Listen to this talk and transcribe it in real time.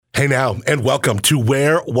Hey now, and welcome to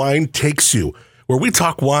Where Wine Takes You, where we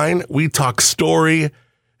talk wine, we talk story,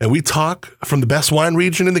 and we talk from the best wine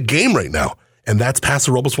region in the game right now, and that's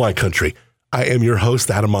Paso Robles wine country. I am your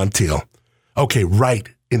host, Adam Montiel. Okay, right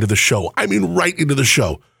into the show. Right into the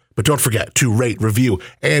show. But don't forget to rate, review,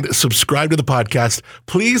 and subscribe to the podcast.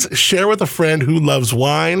 Please share with a friend who loves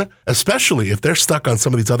wine, especially if they're stuck on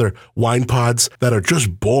some of these other wine pods that are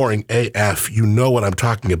just boring AF. You know what I'm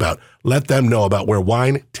talking about. Let them know about Where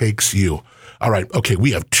Wine Takes You. All right, okay,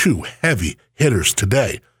 we have two heavy hitters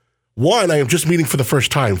today. One I am just meeting for the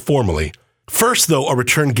first time formally. First, though, a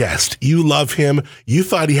return guest. You love him. You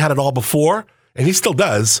thought he had it all before, and he still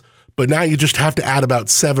does, but now you just have to add about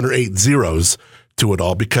 7 or 8 zeros to it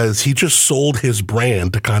all because he just sold his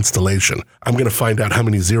brand to Constellation. I'm going to find out how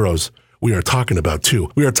many zeros we are talking about,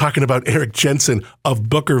 too. We are talking about Eric Jensen of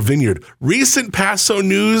Booker Vineyard. Recent Paso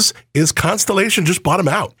news is Constellation just bought him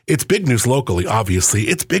out. It's big news locally, obviously.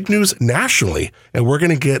 It's big news nationally. And we're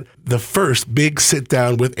going to get the first big sit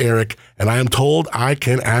down with Eric, and I am told I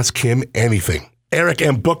can ask him anything. Eric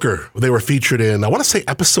and Booker, they were featured in, I want to say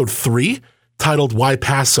episode 3, titled Why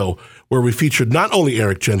Paso, where we featured not only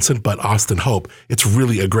Eric Jensen, but Austin Hope. It's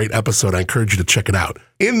really a great episode. I encourage you to check it out.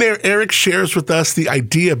 In there, Eric shares with us the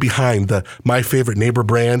idea behind the My Favorite Neighbor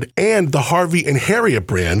brand and the Harvey and Harriet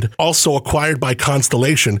brand, also acquired by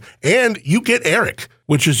Constellation. And you get Eric,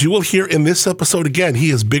 which as you will hear in this episode again,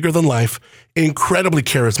 he is bigger than life, incredibly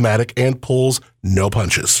charismatic, and pulls no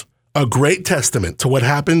punches. A great testament to what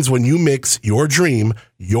happens when you mix your dream,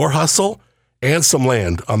 your hustle, and some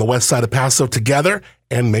land on the west side of Paso together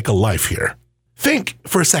and make a life here. Think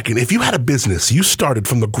for a second, if you had a business you started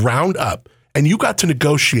from the ground up and you got to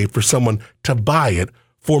negotiate for someone to buy it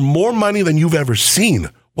for more money than you've ever seen,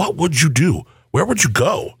 what would you do? Where would you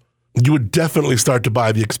go? You would definitely start to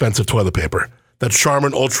buy the expensive toilet paper. That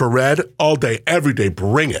Charmin Ultra Red, all day, every day,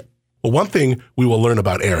 bring it. Well, one thing we will learn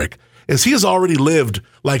about Eric is he has already lived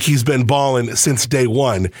like he's been balling since day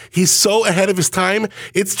one. He's so ahead of his time,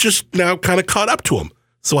 it's just now kind of caught up to him.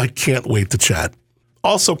 So I can't wait to chat.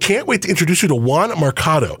 Also, can't wait to introduce you to Juan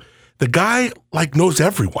Mercado. The guy, knows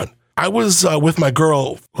everyone. I was with my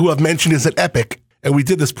girl, who I've mentioned is an epic, and we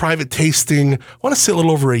did this private tasting, I want to say a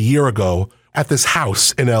little over a year ago, at this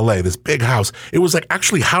house in LA, this big house. It was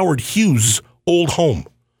actually Howard Hughes' old home.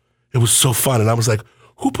 It was so fun, and I was like,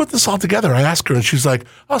 who put this all together? I asked her, and she's like,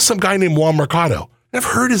 oh, some guy named Juan Mercado. I've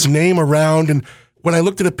heard his name around, and when I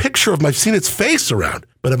looked at a picture of him, I've seen his face around,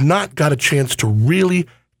 but I've not got a chance to really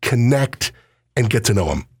connect and get to know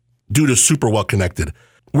him. Dude is super well connected.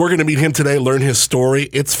 We're going to meet him today, learn his story.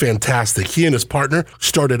 It's fantastic. He and his partner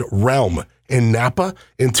started Realm in Napa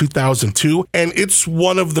in 2002, and it's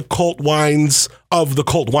one of the cult wines of the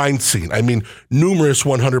cult wine scene. Numerous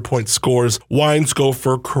 100-point scores. Wines go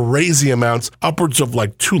for crazy amounts, upwards of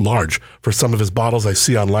too large for some of his bottles I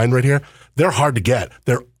see online right here. They're hard to get.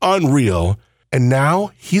 They're unreal. And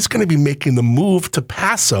now he's going to be making the move to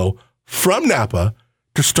Paso from Napa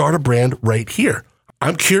to start a brand right here.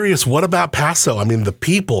 I'm curious, what about Paso? The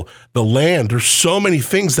people, the land, there's so many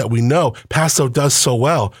things that we know Paso does so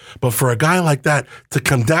well. But for a guy like that to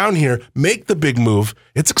come down here, make the big move,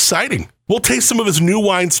 it's exciting. We'll taste some of his new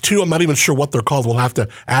wines too. I'm not even sure what they're called. We'll have to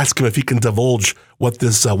ask him if he can divulge what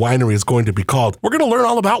this winery is going to be called. We're going to learn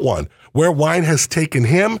all about one, where wine has taken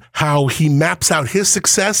him, how he maps out his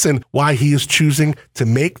success, and why he is choosing to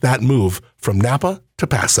make that move from Napa to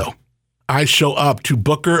Paso. I show up to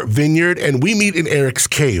Booker Vineyard, and we meet in Eric's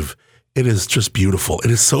cave. It is just beautiful. It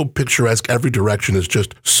is so picturesque. Every direction is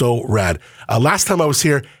just so rad. Last time I was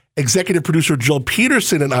here, executive producer Joel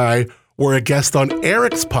Peterson and I were a guest on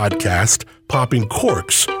Eric's podcast, Popping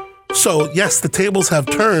Corks. So yes, the tables have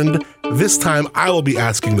turned. This time I will be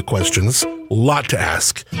asking the questions. A lot to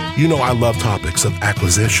ask. You know I love topics of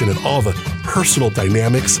acquisition and all the personal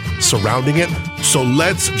dynamics surrounding it. So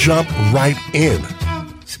let's jump right in.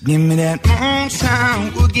 Give me that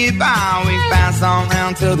moonshine, we'll get by. We pass on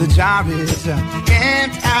round till the job is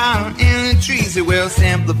camped out in the trees. It will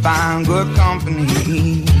simplify good company.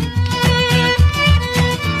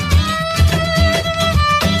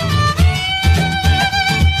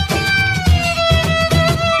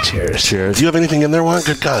 Cheers. Cheers. Do you have anything in there, Juan?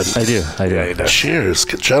 Good God. I do. Yeah, cheers.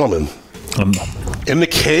 Good gentlemen. In the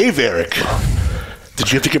cave, Eric.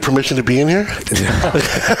 Did you have to get permission to be in here?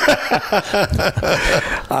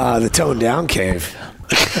 The toned down cave.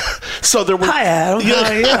 So there were. Hi, Adam. Yeah.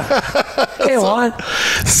 How are you? Hey, Juan.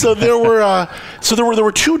 So there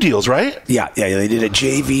were two deals, right? Yeah. They did a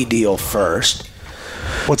JV deal first.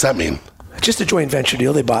 What's that mean? Just a joint venture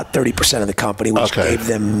deal. They bought 30% of the company, which gave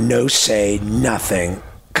them no say, nothing.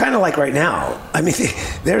 Kind of like right now. I mean,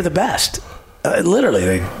 they're the best.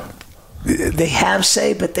 Literally, They have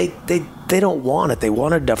say, but they don't want it. They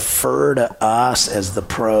want to defer to us as the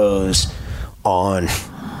pros on,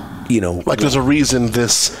 like there's a reason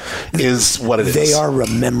this is what it is. They are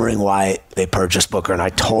remembering why they purchased Booker, and I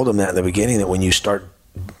told them that in the beginning, that when you start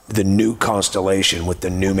the new constellation with the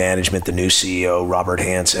new management, the new CEO, Robert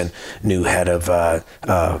Hansen, new head of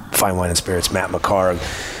Fine Wine and Spirits, Matt McCarg,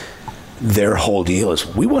 their whole deal is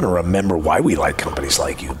we want to remember why we like companies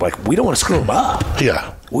like you. Like, we don't want to screw them up.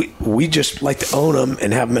 Yeah. We just like to own them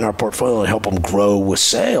and have them in our portfolio and help them grow with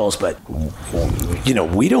sales. But,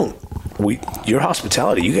 your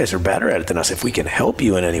hospitality, you guys are better at it than us if we can help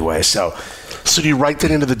you in any way. So do you write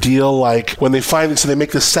that into the deal? Like when they find it, so they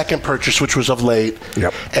make the second purchase, which was of late,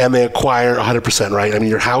 yep, and they acquire 100%, right? I mean,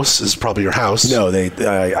 your house is probably your house. No,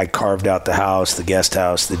 I carved out the house, the guest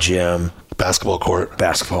house, the gym. Basketball court.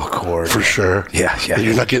 For sure. Yeah.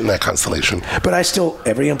 You're not getting that constellation. But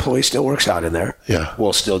every employee still works out in there. Yeah.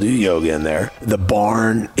 We'll still do yoga in there. The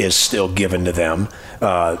barn is still given to them.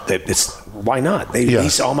 Why not? They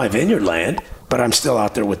lease all my vineyard land, but I'm still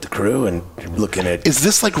out there with the crew and looking at... Is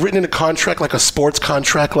this like written in a contract, like a sports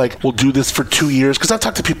contract, like we'll do this for 2 years? Because I've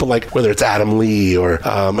talked to people like, whether it's Adam Lee or,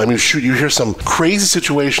 you hear some crazy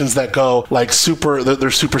situations that go like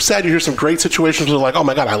they're super sad. You hear some great situations where they're like, oh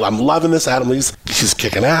my God, I'm loving this. Adam Lee's, he's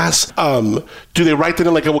kicking ass. Do they write that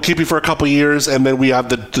in like, we'll keep you for a couple of years and then we have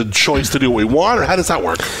the choice to do what we want? Or how does that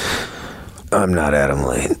work? I'm not Adam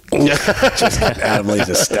Lee. Adam Lee's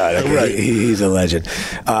a stud. Right. He's a legend.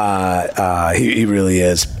 He really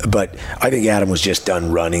is. But I think Adam was just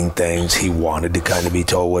done running things. He wanted to kind of be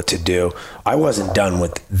told what to do. I wasn't done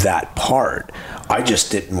with that part. I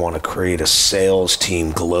just didn't want to create a sales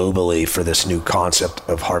team globally for this new concept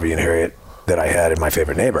of Harvey and Harriet that I had in My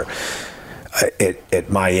Favorite Neighbor. At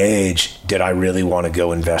my age, did I really want to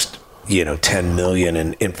go invest $10 million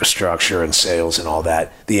in infrastructure and sales and all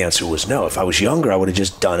that? The answer was no. If I was younger, I would have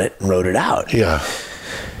just done it and wrote it out. Yeah.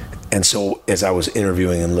 And so as I was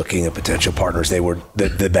interviewing and looking at potential partners, they were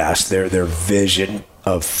the best. Their vision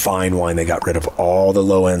of fine wine, they got rid of all the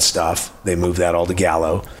low-end stuff. They moved that all to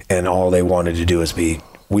Gallo. And all they wanted to do is we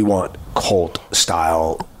want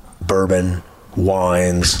cult-style bourbon,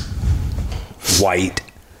 wines, white,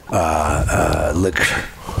 liquor.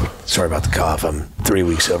 Sorry about the cough. I'm 3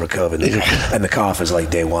 weeks over COVID, and the cough is like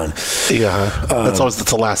day one. Yeah, that's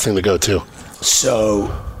the last thing to go to.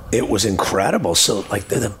 So it was incredible. So like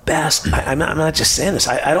they're the best. I'm not just saying this.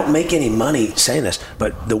 I don't make any money saying this,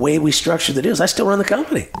 but the way we structure the deals, I still run the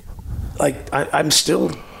company. Like I'm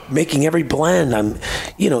still making every blend.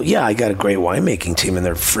 I got a great winemaking team, and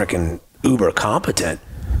they're freaking uber competent.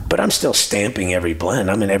 But I'm still stamping every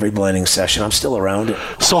blend. I'm in every blending session. I'm still around it.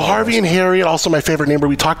 So Harvey and Harriet, also My Favorite Neighbor,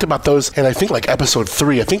 we talked about those, and I think like episode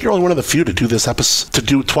 3. I think you're only one of the few to do this episode, to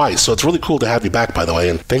do it twice. So it's really cool to have you back, by the way,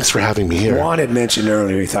 and thanks for having me here. Juan had mentioned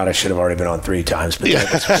earlier he thought I should have already been on 3 times, but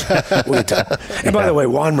And by the way,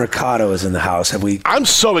 Juan Mercado is in the house. I'm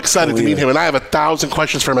so excited to meet him, and I have 1,000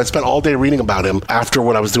 questions for him. I spent all day reading about him after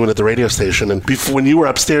what I was doing at the radio station, and before, when you were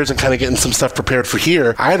upstairs and kind of getting some stuff prepared for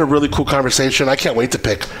here, I had a really cool conversation. I can't wait to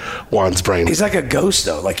pick Juan's brain. He's like a ghost,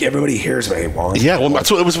 though. Like everybody hears about him. Juan. Yeah, well, that's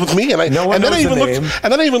what it was with me, and then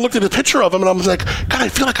I even looked at a picture of him, and I was like, God, I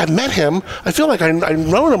feel like I met him. I feel like I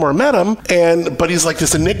known him or met him, but he's like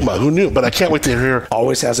this enigma. Who knew? But I can't wait to hear.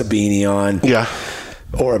 Always has a beanie on. Yeah.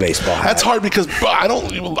 Or a baseball hat. That's hard because I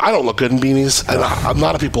don't look good in beanies. A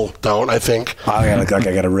lot of people don't, I think. I look like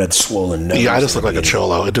I got a red swollen nose. Yeah, I just look like a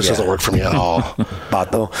cholo. It just doesn't work for me at all.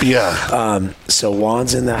 Bato. Yeah. So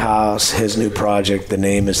Juan's in the house. His new project, the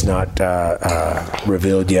name is not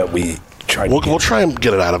revealed yet. We'll try and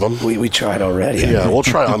get it out of him. We tried already. Yeah, we'll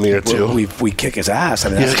try on the air too. We kick his ass. I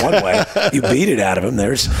mean, that's one way. You beat it out of him.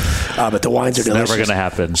 But the wines are delicious. Never going to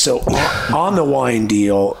happen. So on the wine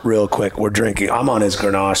deal, real quick, we're drinking. I'm on his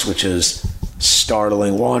Grenache, which is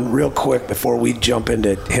startling. Juan, real quick, before we jump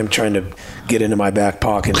into him trying to get into my back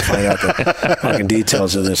pocket and find out the fucking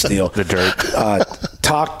details of this deal. The dirt.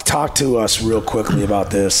 Talk to us real quickly about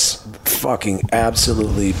this fucking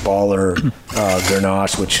absolutely baller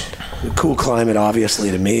Grenache, which cool climate,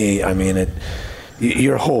 obviously, to me. I mean,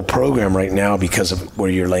 your whole program right now, because of where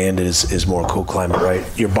you're landed, is more cool climate, right?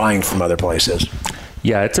 You're buying from other places.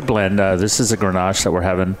 Yeah, it's a blend. This is a Grenache that we're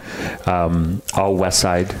having all west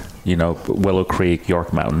side, Willow Creek,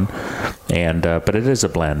 York Mountain, and but it is a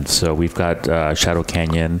blend. So we've got Shadow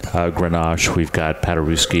Canyon Grenache, we've got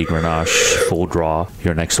Paderewski Grenache, Full Draw,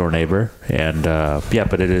 your next door neighbor, and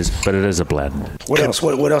but it is a blend. What else?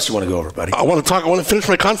 What else do you want to go over, buddy? I want to finish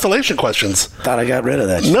my constellation questions. Thought I got rid of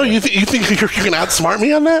that. No, you think you can outsmart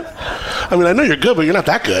me on that? I mean, I know you're good, but you're not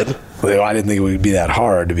that good. Well, I didn't think it would be that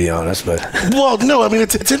hard, to be honest, but Well, no, I mean,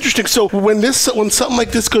 it's interesting. So when something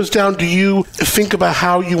like this goes down, do you think about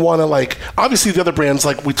how you want to, like, obviously the other brands,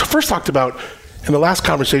 like we first talked about in the last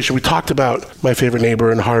conversation, we talked about My Favorite Neighbor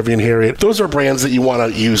and Harvey and Harriet. Those are brands that you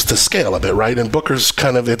want to use to scale a bit, right? And Booker's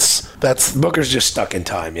kind of, Booker's just stuck in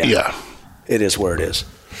time, yeah. Yeah. It is where it is.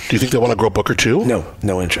 Do you think they want to grow Booker too?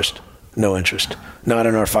 No interest. No interest. Not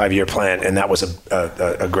in our 5-year plan, and that was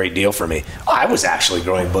a great deal for me. I was actually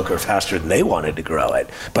growing Booker faster than they wanted to grow it,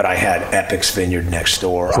 but I had Epic's Vineyard next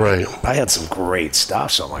door. Right. I had some great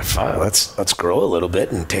stuff, so I'm like, fine, let's grow a little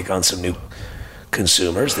bit and take on some new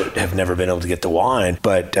consumers that have never been able to get the wine.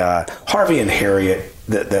 But Harvey and Harriet,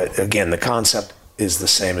 again, the concept is the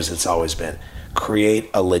same as it's always been. Create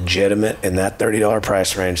a legitimate, in that $30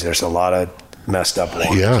 price range, there's a lot of messed up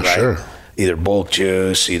wines. Yeah, right? sure. Either bulk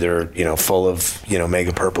juice, either, full of,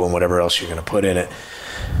 mega purple and whatever else you're going to put in it.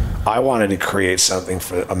 I wanted to create something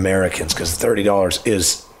for Americans because $30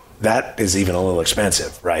 is even a little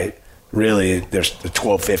expensive, right? Really, there's the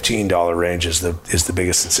 $12, $15 range is the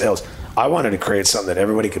biggest in sales. I wanted to create something that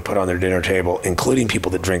everybody could put on their dinner table, including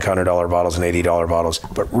people that drink $100 bottles and $80 bottles,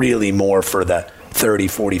 but really more for the $30,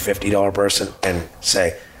 $40, $50 person, and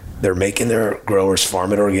say they're making their growers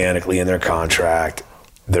farm it organically in their contract.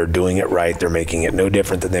 They're doing it right. They're making it no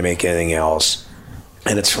different than they make anything else.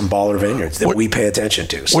 And it's from Baller Vineyards that we pay attention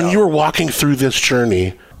to. So. When you were walking through this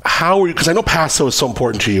journey, how were you, because I know Paso is so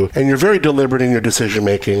important to you, and you're very deliberate in your decision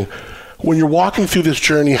making. When you're walking through this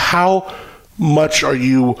journey, how much are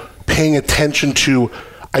you paying attention to,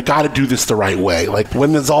 I got to do this the right way? Like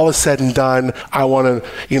when this all is said and done, I want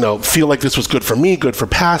to, feel like this was good for me, good for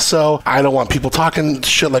Paso. I don't want people talking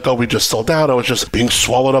shit like, oh, we just sold out. I was just being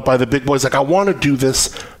swallowed up by the big boys. Like I want to do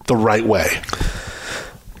this the right way.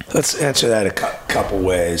 Let's answer that a couple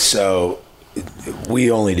ways. So we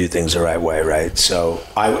only do things the right way, right? So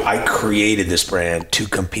I created this brand to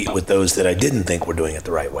compete with those that I didn't think were doing it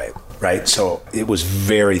the right way, right? So it was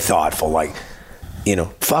very thoughtful, like,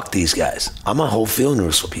 fuck these guys. I'm going to hold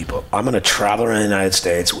funerals for people. I'm going to travel around the United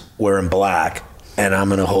States wearing black, and I'm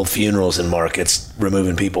going to hold funerals in markets,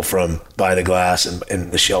 removing people from by the glass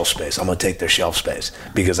and the shelf space. I'm going to take their shelf space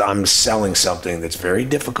because I'm selling something that's very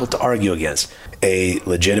difficult to argue against. A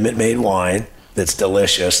legitimate made wine that's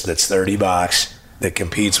delicious, that's $30, that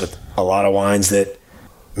competes with a lot of wines that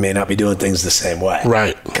may not be doing things the same way.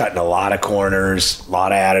 Right. Cutting a lot of corners, a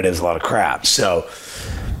lot of additives, a lot of crap. So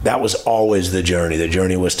that was always the journey. The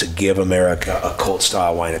journey was to give America a cult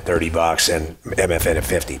style wine at $30 and MFN at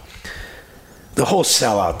 $50. The whole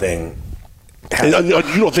sellout thing. You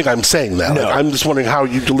don't think I'm saying that? No. Like, I'm just wondering how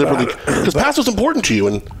you deliberately, because Paso's important to you,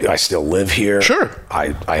 and I still live here. Sure.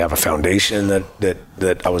 I have a foundation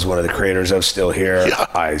that I was one of the creators of still here. Yeah.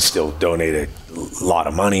 I still donate a lot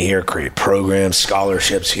of money here, create programs,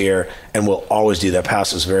 scholarships here, and will always do that.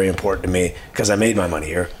 Paso's very important to me because I made my money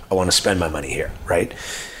here. I want to spend my money here, right?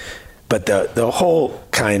 But the whole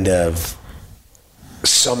kind of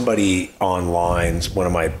somebody online, one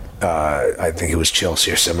of my, I think it was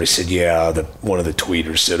Chelsea or somebody said, one of the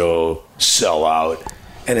tweeters said, oh, sell out.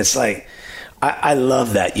 And it's like, I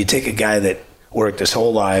love that. You take a guy that worked his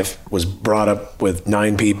whole life, was brought up with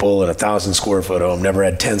 9 people in a 1,000 square foot home, never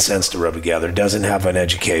had 10 cents to rub together, doesn't have an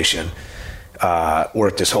education,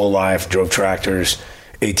 worked his whole life, drove tractors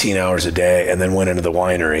 18 hours a day, and then went into the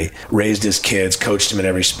winery, raised his kids, coached them in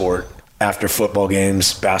every sport. After football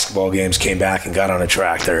games, basketball games, came back and got on a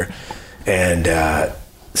tractor and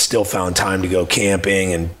still found time to go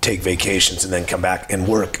camping and take vacations and then come back and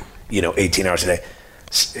work, 18 hours a day.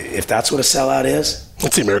 If that's what a sellout is,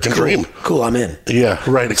 it's the American dream. Cool, I'm in. Yeah,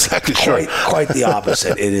 right, exactly. Quite the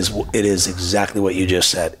opposite. It is exactly what you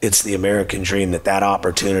just said. It's the American dream that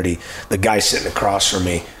opportunity, the guy sitting across from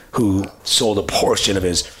me who sold a portion of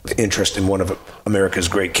his interest in one of America's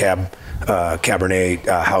great Cabernet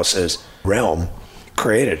houses, Realm,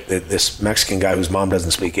 created. This Mexican guy whose mom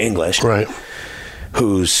doesn't speak English, right?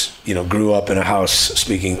 Who's grew up in a house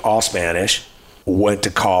speaking all Spanish, went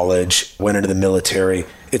to college, went into the military.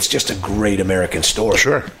 It's just a great American story.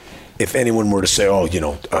 Sure. If anyone were to say,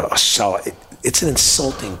 a solid, it's an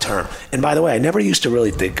insulting term. And by the way, I never used to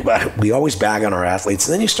really think about it. We always bag on our athletes,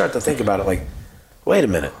 and then you start to think about it like, wait a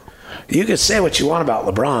minute. You could say what you want about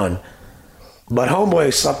LeBron, but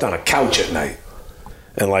homeboy slept on a couch at night.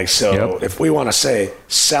 And if we want to say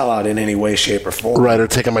sell out in any way, shape, or form. Right, or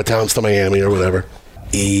taking my talents to Miami or whatever.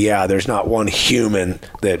 Yeah, there's not one human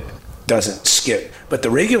that doesn't skip. But the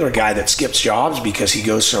regular guy that skips jobs because he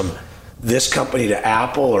goes from this company to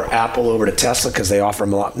Apple or Apple over to Tesla because they offer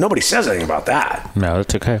him a lot. Nobody says anything about that. No,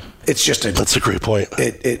 that's okay. It's just That's a great point.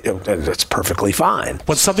 It's perfectly fine.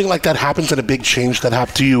 When something like that happens and a big change that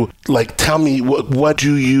happened to you, like, tell me, what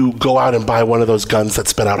do you go out and buy one of those guns that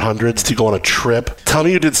spit out hundreds? Do you go on a trip? Tell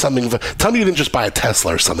me you did something. Tell me you didn't just buy a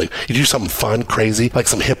Tesla or something. You do something fun, crazy, like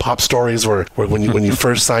some hip hop stories where when you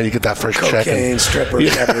first sign, you get that first check. Cocaine,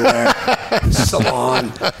 strippers everywhere, salon,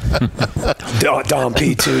 Dom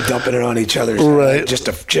P2 dumping it on each other's right. just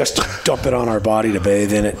to dump it on our body to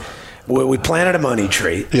bathe in it. We planted a money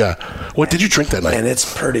tree. Yeah. What did you drink that night? And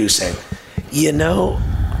it's producing.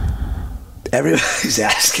 Everybody's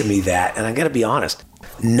asking me that, and I got to be honest,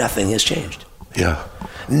 nothing has changed. Yeah.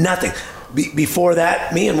 Nothing. Before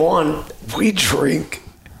that, me and Juan, we drink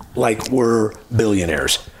like we're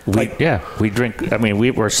billionaires. We drink. I mean,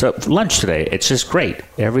 we were lunch today. It's just great.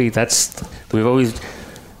 We're drinking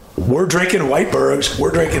Whitebergs.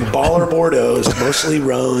 We're drinking Baller Bordeaux, mostly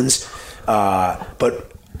Rhones, but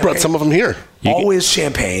Brought some of them here. Always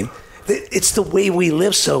champagne. It's the way we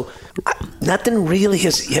live. So nothing really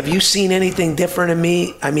has. Have you seen anything different in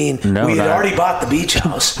me? I mean, we had already bought the beach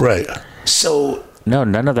house, right? So no,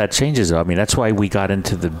 none of that changes. I mean, that's why we got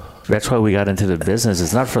into the business.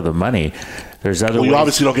 It's not for the money. There's other. Well, you ways.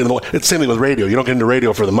 obviously don't get into. It's the same thing with radio. You don't get into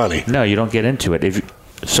radio for the money. No, you don't get into it. If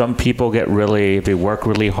some people they work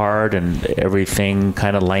really hard and everything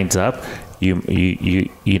kind of lines up. You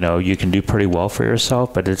can do pretty well for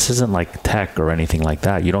yourself, but this isn't like tech or anything like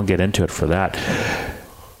that. You don't get into it for that.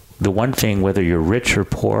 The one thing, whether you're rich or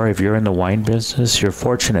poor, if you're in the wine business, you're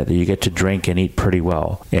fortunate that you get to drink and eat pretty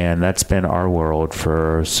well. And that's been our world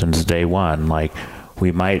since day one. Like,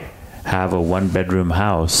 we might have a 1-bedroom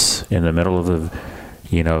house in the middle of the,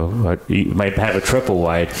 you might have a triple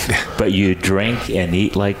wide, but you drink and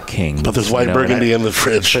eat like kings. But there's white Burgundy in the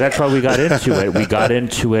fridge. So that's why we got into it. We got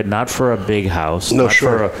into it not for a big house,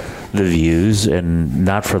 for the views, and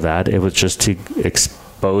not for that. It was just to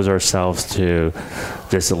expose ourselves to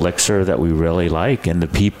this elixir that we really like, and the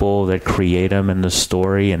people that create them, and the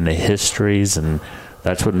story, and the histories, and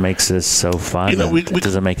that's what makes this so fun. It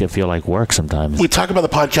doesn't make it feel like work sometimes. We talk about the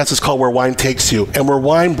podcast. It's called Where Wine Takes You. And where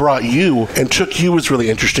wine brought you and took you was really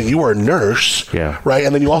interesting. You were a nurse, right?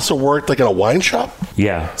 And then you also worked like in a wine shop?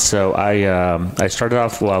 Yeah. So I started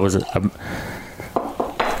off because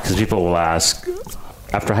people will ask,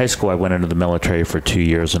 after high school, I went into the military for 2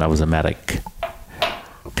 years and I was a medic.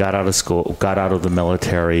 Got out of the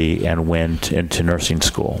military and went into nursing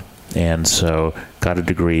school. And so got a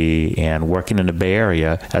degree, and working in the Bay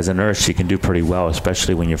Area as a nurse, you can do pretty well,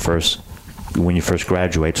 especially when you first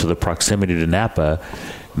graduate. So the proximity to Napa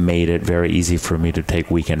made it very easy for me to take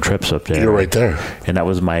weekend trips up there. You're right there. And that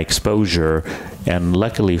was my exposure. And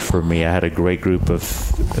luckily for me, I had a great group of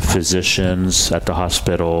physicians at the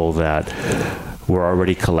hospital that were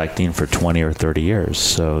already collecting for 20 or 30 years.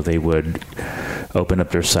 So they would open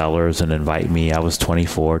up their cellars and invite me. I was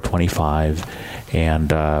 24, 25. And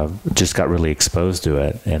just got really exposed to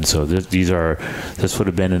it. And so this would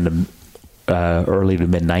have been in the early to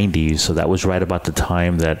mid 90s. So that was right about the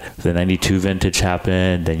time that the 92 vintage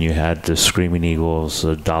happened. And you had the Screaming Eagles,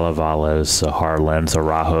 the Dalavallas, the Harlans, the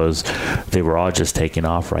Rajos. They were all just taking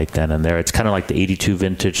off right then and there. It's kind of like the 82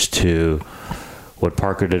 vintage to what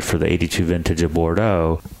Parker did for the 82 vintage of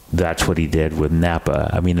Bordeaux. That's what he did with Napa.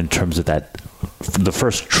 I mean, in terms of that, the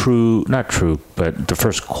first the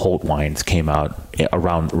first cult wines came out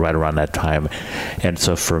right around that time. And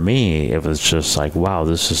so for me, it was just like, wow,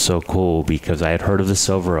 this is so cool, because I had heard of the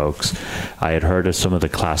Silver Oaks. I had heard of some of the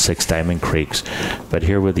classics, Diamond Creeks. But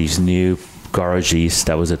here were these new garagistes,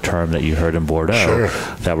 that was a term that you heard in Bordeaux,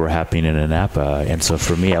 that were happening in Napa. And so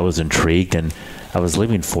for me, I was intrigued, and I was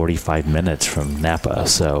living 45 minutes from Napa.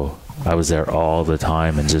 So I was there all the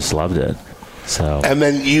time and just loved it. So. And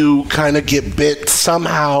then you kind of get bit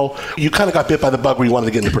somehow. You kind of got bit by the bug where you wanted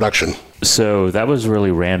to get into production. So that was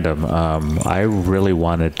really random. I really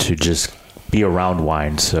wanted to just be around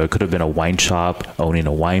wine. So it could have been a wine shop, owning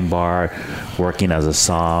a wine bar, working as a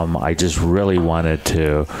som. I just really wanted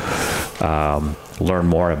to learn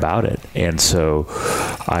more about it. And so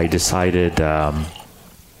I decided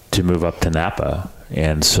to move up to Napa.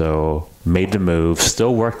 And so made the move,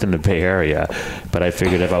 still worked in the Bay Area, but I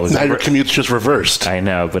figured if I was your commute's just reversed. I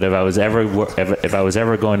know, but if I was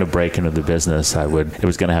ever going to break into the business, it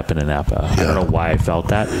was going to happen in Napa. Yeah. I don't know why I felt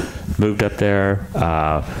that. Moved up there,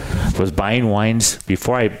 was buying wines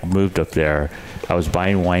before I moved up there. I was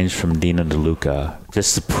buying wines from Dina DeLuca,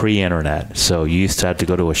 just pre-internet. So you used to have to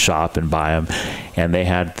go to a shop and buy them, and they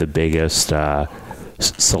had the biggest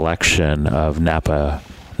selection of Napa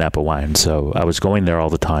Napa wine. So I was going there all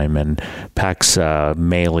the time, and Pax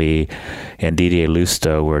Maley and Didier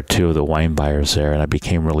Lusto were two of the wine buyers there, and I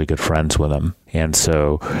became really good friends with them. And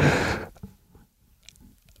so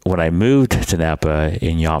when I moved to Napa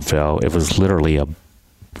in Yountville, it was literally a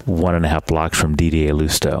 1.5 blocks from Didier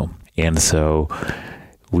Lusto. And so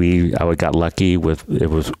I got lucky with, it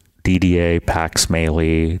was Didier, Pax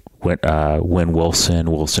Maley, Win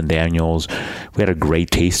Wilson Daniels. We had a great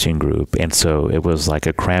tasting group. And so it was like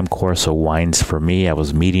a cram course of wines for me. I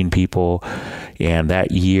was meeting people. And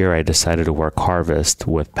that year I decided to work Harvest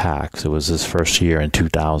with Pax. It was his first year in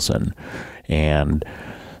 2000. And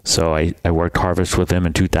so I worked Harvest with him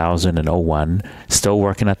in 2001, still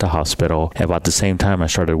working at the hospital. About the same time, I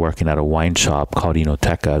started working at a wine shop called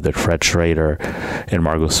Enoteca that Fred Schrader and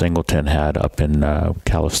Margot Singleton had up in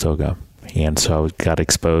Calistoga. And so I got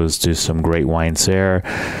exposed to some great wines there.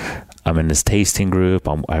 I'm in this tasting group.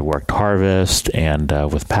 I worked Harvest and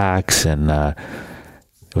with Pax, and it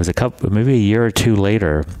was maybe a year or two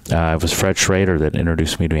later, it was Fred Schrader that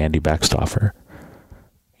introduced me to Andy Beckstoffer.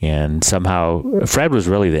 And somehow, Fred was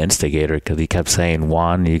really the instigator because he kept saying,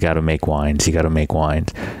 Juan, you got to make wines. You got to make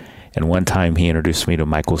wines. And one time he introduced me to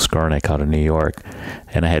Michael Skurnick out of New York,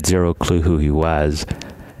 and I had zero clue who he was.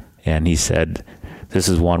 And he said, this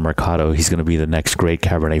is Juan Mercado. He's going to be the next great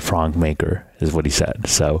Cabernet Franc maker, is what he said.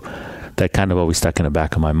 So that kind of always stuck in the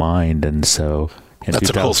back of my mind. And so that's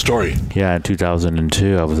a cool story. Yeah, in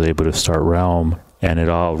 2002, I was able to start Realm. And it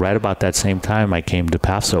all, right about that same time, I came to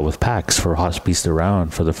Paso with Pax for Hospice de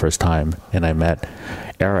Round for the first time, and I met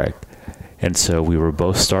Eric. And so we were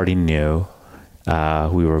both starting new.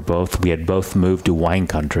 We had both moved to wine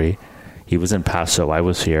country. He was in Paso, I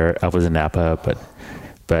was here. I was in Napa,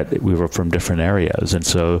 but we were from different areas. And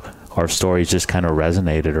so our stories just kind of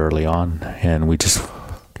resonated early on, and we just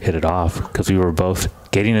hit it off because we were both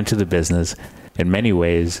getting into the business. In many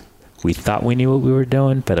ways, we thought we knew what we were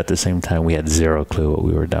doing, but at the same time, we had zero clue what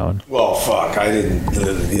we were doing. Well, fuck, I didn't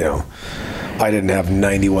have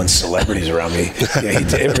 91 celebrities around me. Yeah,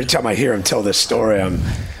 every time I hear him tell this story, I'm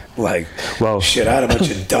like, well, shit, I had a bunch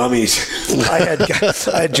of dummies.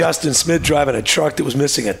 I had Justin Smith driving a truck that was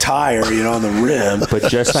missing a tire, on the rim. But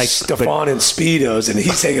just like Stefan in Speedos, and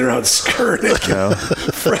he's hanging around Skurnick,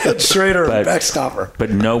 Fred Schrader, and Beckstoffer. But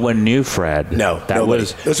no one knew Fred. No,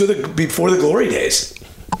 those were before the glory days.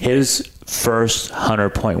 His first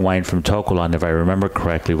 100-point wine from Tocolon, if I remember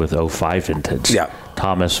correctly, with 05 vintage. Yeah.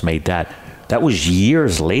 Thomas made that. That was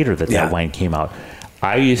years later that wine came out.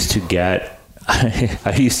 I used to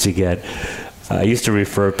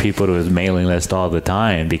refer people to his mailing list all the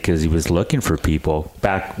time because he was looking for people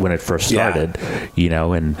back when it first started,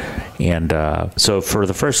 so for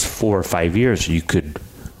the first 4 or 5 years, you could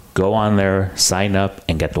go on there, sign up,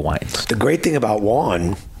 and get the wines. The great thing about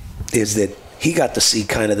Juan is that he got to see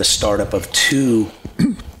kind of the startup of two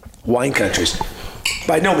wine countries.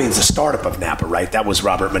 By no means the startup of Napa, right? That was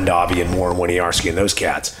Robert Mondavi and Warren Winiarski and those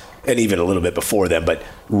cats, and even a little bit before them, but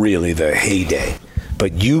really the heyday.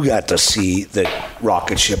 But you got to see the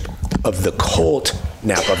rocket ship of the cult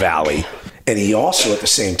Napa Valley. And he also, at the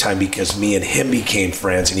same time, because me and him became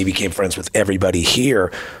friends and he became friends with everybody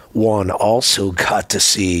here, Juan also got to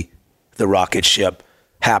see the rocket ship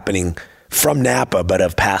happening from Napa, but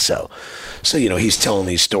of Paso. So, he's telling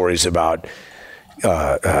these stories about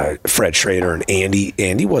Fred Schrader and Andy.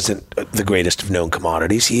 Andy wasn't the greatest of known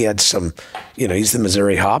commodities. He had some, he's the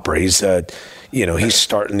Missouri hopper. He's, he's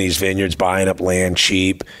starting these vineyards, buying up land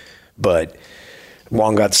cheap. But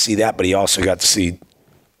Juan got to see that, but he also got to see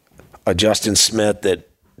a Justin Smith that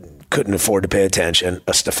couldn't afford to pay attention,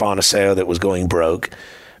 a Stefan Aseo that was going broke,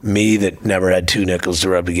 me that never had 2 nickels to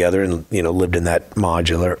rub together and, lived in that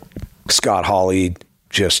modular, Scott Hawley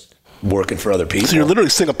just working for other people. So you're literally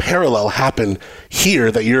seeing a parallel happen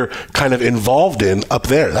here that you're kind of involved in up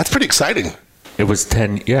there. That's pretty exciting. It was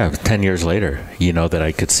 10 years later, that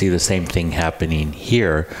I could see the same thing happening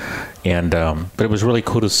here. And, but it was really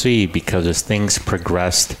cool to see because as things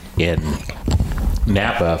progressed in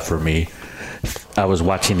Napa for me, I was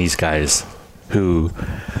watching these guys who,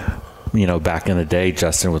 back in the day,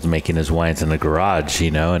 Justin was making his wines in the garage,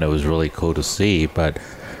 and it was really cool to see. But,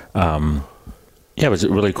 it was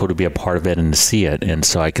really cool to be a part of it and to see it. And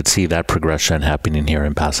so I could see that progression happening here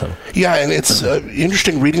in Paso. Yeah, and it's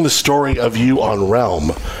interesting reading the story of you on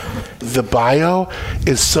Realm. The bio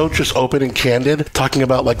is so just open and candid, talking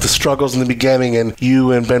about like the struggles in the beginning and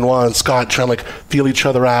you and Benoit and Scott trying to like feel each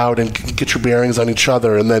other out and get your bearings on each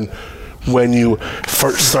other. And then when you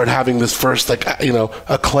first start having this first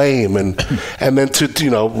acclaim and then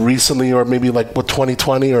to recently, or maybe like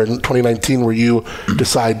 2020 or 2019, where you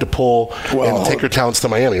decide to pull and take your talents to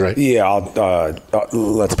Miami, right? Yeah,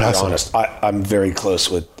 let's be honest. I'm very close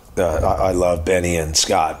with I love Benny and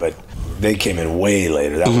Scott, but they came in way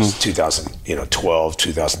later. That was 2012,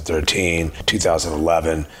 2013,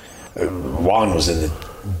 2011. Juan was in the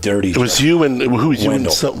dirty. It was you and who was you?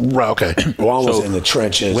 Right, okay. Juan was in the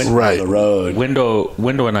trenches, on the road.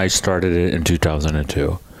 Wendell and I started it in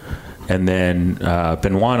 2002. And then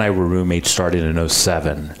Benoit and I were roommates starting in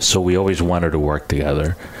 2007. So we always wanted to work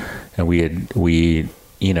together. And when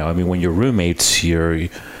you're roommates,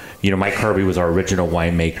 Mike Kirby was our original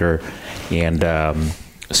winemaker. And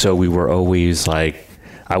so we were always like,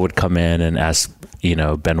 I would come in and ask,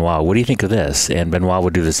 Benoit, what do you think of this? And Benoit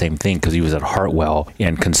would do the same thing because he was at Hartwell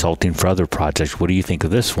and consulting for other projects. What do you think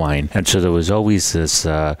of this wine? And so there was always this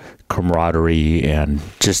camaraderie and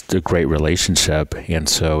just a great relationship. And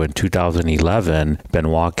so in 2011,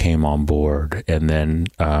 Benoit came on board. And then,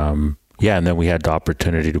 and then we had the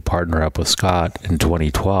opportunity to partner up with Scott in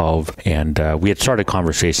 2012. And we had started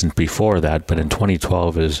conversations before that, but in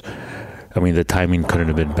 2012 the timing couldn't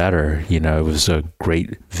have been better. It was a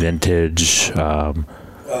great vintage. Well,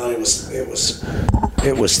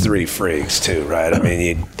 it was three freaks too, right? I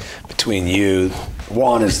mean, between you,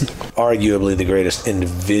 Juan is arguably the greatest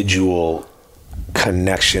individual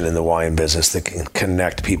connection in the wine business that can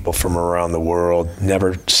connect people from around the world.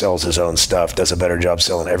 Never sells his own stuff. Does a better job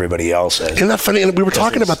selling everybody else's. Isn't that funny? And we were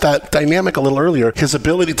talking about that dynamic a little earlier. His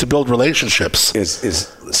ability to build relationships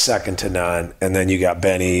is second to none. And then you got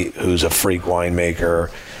Benny, who's a freak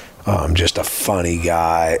winemaker, just a funny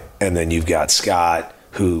guy. And then you've got Scott,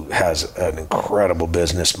 who has an incredible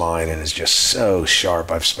business mind and is just so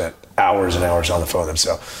sharp. I've spent hours and hours on the phone with him.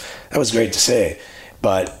 So that was great to say.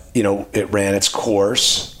 But it ran its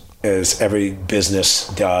course, as every business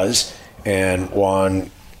does, and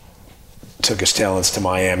Juan took his talents to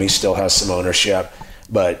Miami, still has some ownership,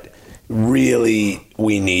 but really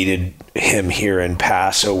we needed him here in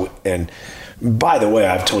Paso. And by the way,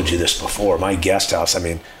 I've told you this before, my guest house,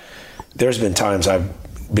 there's been times I've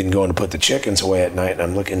been going to put the chickens away at night and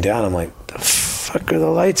I'm looking down, I'm like, the fuck are the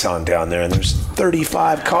lights on down there? And there's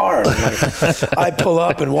 35 cars. I pull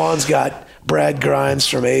up and Juan's got Brad Grimes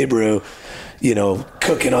from Abreu,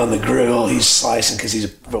 cooking on the grill. He's slicing because he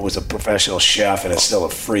was a professional chef and is still a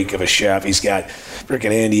freak of a chef. He's got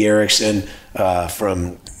freaking Andy Erickson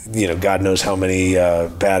from, God knows how many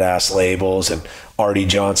badass labels, and Artie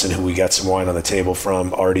Johnson, who we got some wine on the table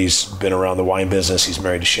from. Artie's been around the wine business. He's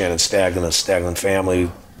married to Shannon Staglin, the Staglin family,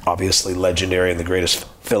 obviously legendary and the greatest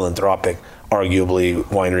philanthropic, arguably,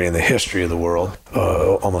 winery in the history of the world,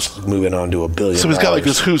 almost moving on to $1 billion. So he's got like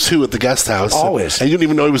this who's who at the guest house. Always. And you didn't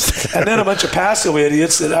even know he was there. And then a bunch of Paso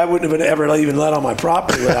idiots that I wouldn't have ever even let on my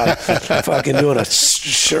property without fucking doing a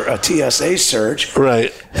TSA search.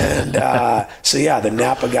 Right. And the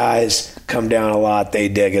Napa guys come down a lot. They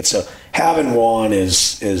dig it. So having Juan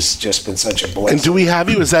is just been such a blessing. And do we have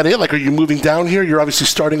you? Is that it? Like, are you moving down here? You're obviously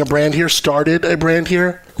starting a brand here. Started a brand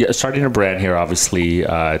here? Yeah, starting a brand here. Obviously,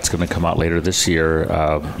 it's going to come out later this year.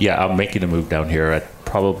 I'm making a move down here at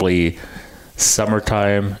probably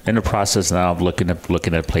summertime. In the process now, I'm looking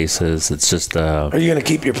at places. It's just. Are you going to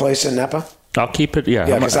keep your place in Napa? I'll keep it. Yeah,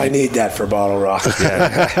 because I need that for Bottle Rock.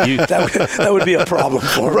 Yeah, that would be a problem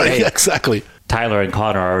for me. Right. Yeah, exactly. Tyler and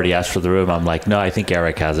Connor already asked for the room. I'm like, no, I think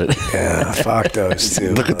Eric has it. Yeah, fuck those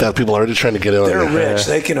two. Look at that. People are already trying to get in on They're it. rich.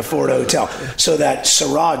 They can afford a hotel. So that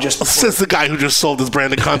Syrah just before... Says the guy who just sold his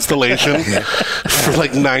brand of Constellation for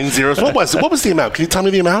like 9 zeros. What was it? What was the amount? Can you tell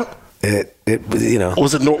me the amount?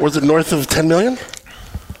 Was it north of 10 million?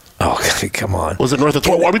 Oh, come on. Was it north of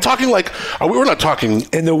 12? Are we talking like... We're not talking...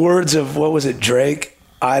 In the words of, what was it, Drake?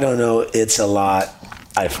 I don't know. It's a lot.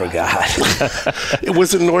 I forgot.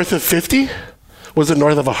 Was it north of 50? Was it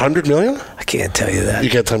north of 100 million? I can't tell you that. You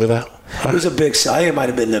can't tell me that? It was a big sell. I think it might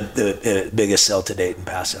have been the biggest sell to date in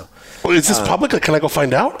Paso. Well, is this public? Can I go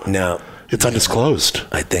find out? No. It's undisclosed.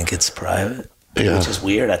 I think it's private. Yeah. Which is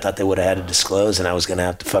weird. I thought they would have had to disclose, and I was going to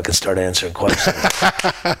have to fucking start answering questions.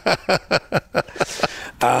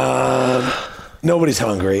 Nobody's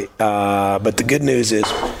hungry. But the good news is,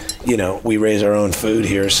 we raise our own food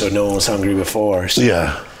here, so no one was hungry before. So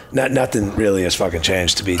Yeah. Nothing really has fucking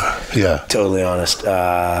changed, to be totally honest.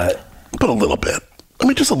 But a little bit. I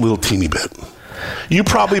mean, just a little teeny bit. You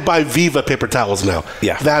probably buy Viva paper towels now.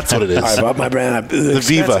 Yeah. That's what it is. I bought my brand. The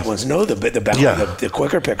Viva ones. No, the Bounty, the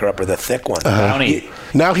quicker picker up, or the thick one. Bounty.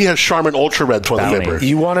 Now he has Charmin Ultra Red toilet Bounty. paper.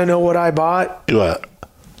 You want to know what I bought? What?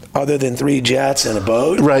 Other than 3 jets and a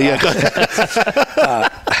boat? Right, yeah.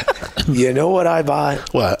 You know what I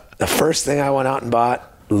bought? What? The first thing I went out and bought,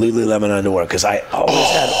 Lululemon underwear, because I always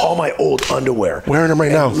had all my old underwear. Wearing them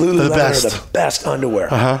right now. Lululemon They're the best. are the best underwear.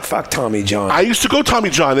 Fuck Tommy John. I used to go Tommy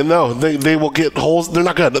John, and no, they will get holes. They're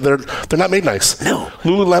not good. They're not made nice. No.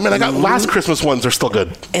 Lululemon. I got last Christmas ones. They're still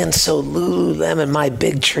good. And so Lululemon, my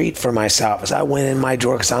big treat for myself is I went in my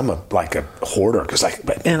drawer because I'm like a hoarder. Because I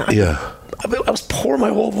was poor my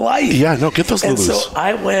whole life. Yeah, no, get those And Lulus. so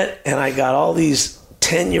I went and I got all these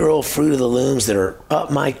 10-year-old Fruit of the Looms that are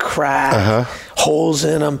up my crack, holes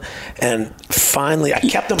in them, and finally I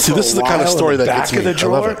kept them for this is a the kind of while story in the that back gets of the me. I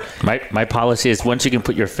love drawer. it. My policy is once you can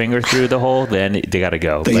put your finger through the hole, then they got to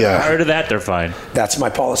go. But Yeah. prior to that, they're fine. That's my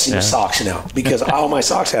policy with socks now because all my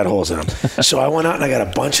socks had holes in them. So I went out and I got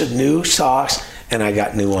a bunch of new socks and I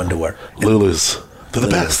got new underwear. Lulus. They're the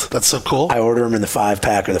best. That's so cool. I order them in the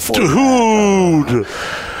 5-pack or the 4-pack. Dude.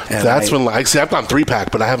 That's when I've gone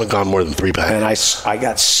 3-pack, but I haven't gone more than 3-pack. And I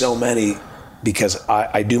got so many because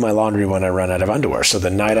I do my laundry when I run out of underwear. So the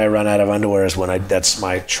night I run out of underwear is when that's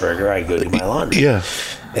my trigger. I go do my laundry. Yeah.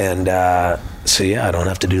 And so I don't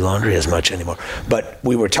have to do laundry as much anymore. But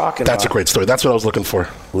we were talking That's a about great story. That's what I was looking for.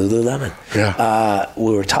 Lululemon. Yeah.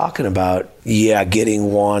 We were talking about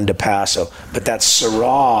getting Juan de Paso, but that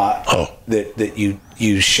Syrah that you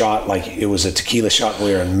shot like it was a tequila shot when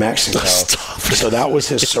we were in Mexico. So that was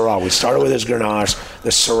his Syrah. We started with his Grenache.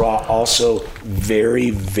 The Syrah also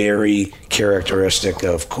very, very characteristic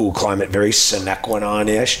of cool climate, very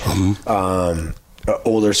Sinequanon-ish.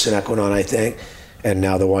 Older Sinequanon, I think. And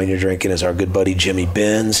now the wine you're drinking is our good buddy Jimmy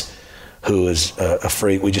Benz, who is a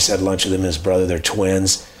freak. We just had lunch with him and his brother. They're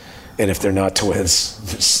twins. And if they're not twins,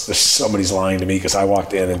 somebody's lying to me because I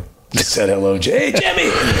walked in and said hello, hey,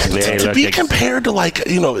 Jimmy. To be compared to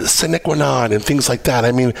Sinequanon and things like that,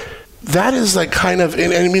 I mean, that is like kind of,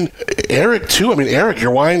 and I mean, Eric too. I mean, Eric,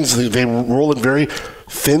 your wines, they roll in very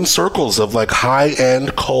thin circles of like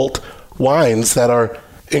high-end cult wines that are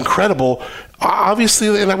incredible.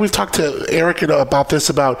 Obviously, and we've talked to Eric about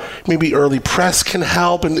this, about maybe early press can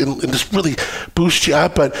help and just really boost you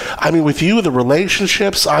up. But I mean, with you, the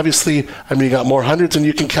relationships, obviously, I mean, you got more hundreds than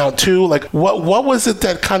you can count too. Like, what was it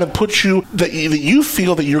that kind of put you, that you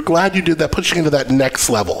feel that you're glad you did, that puts you into that next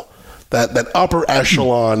level, that upper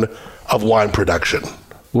echelon of wine production?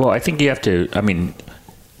 Well, I think you have to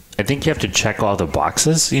check all the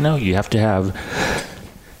boxes. You have to have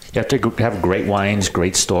great wines,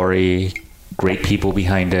 great story, great people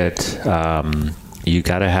behind it. You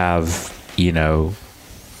got to have, you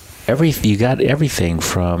got everything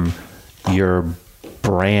from your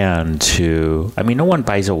brand to, I mean, no one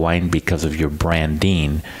buys a wine because of your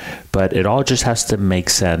branding, but it all just has to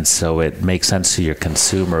make sense. So it makes sense to your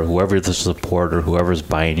consumer, whoever the supporter, whoever's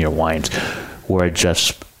buying your wines, where it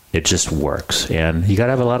just works. And you got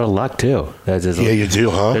to have a lot of luck too. You do,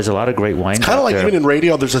 huh? There's a lot of great wines. It's kind of like even in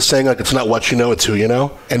radio, there's a saying like, it's not what you know, it's who you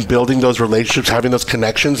know. And building those relationships, having those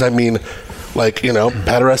connections. I mean, like,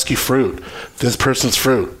 Paderewski fruit, this person's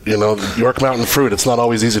fruit, York Mountain fruit. It's not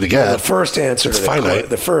always easy to get. Well, the first answer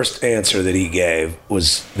that he gave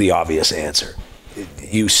was the obvious answer.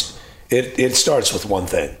 It starts with one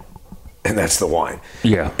thing. And that's the wine.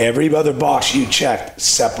 Yeah. Every other box you checked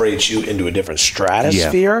separates you into a different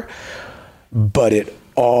stratosphere, but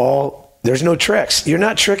there's no tricks. You're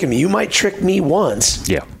not tricking me. You might trick me once,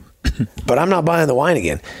 but I'm not buying the wine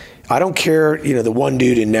again. I don't care, the one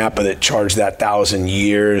dude in Napa that charged that 1,000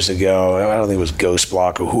 years ago, I don't think it was Ghost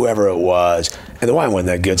Block or whoever it was, and the wine wasn't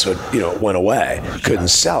that good, so it went away. Couldn't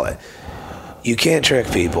sell it. You can't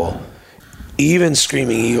trick people. Even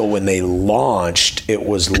Screaming Eagle, when they launched, it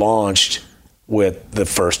was launched with the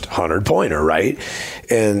first 100-pointer, right?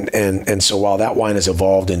 And so while that wine has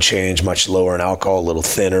evolved and changed, much lower in alcohol, a little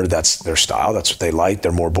thinner, that's their style, that's what they like,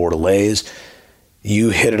 they're more Bordelais.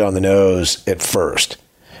 You hit it on the nose at first.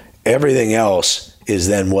 Everything else is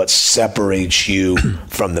then what separates you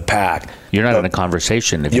from the pack. You're not in a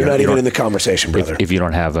conversation. You're not even in the conversation, brother. If you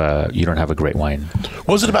don't have a great wine. What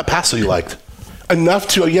was it about Paso you liked? Enough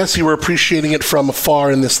to, yes, you were appreciating it from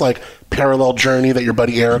afar in this like parallel journey that your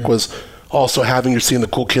buddy Eric was also having. You're seeing the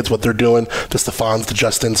cool kids, what they're doing, the Stefans, the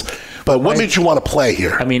Justins. But what made you want to play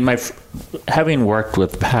here? I mean, having worked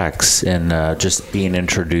with PAX and just being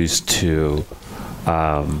introduced to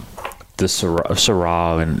the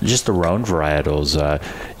Syrah and just the Rhone varietals,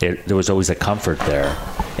 there was always a comfort there.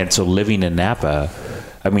 And so living in Napa,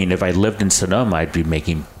 I mean, if I lived in Sonoma, I'd be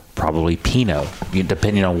making probably Pinot,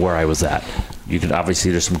 depending on where I was at. You can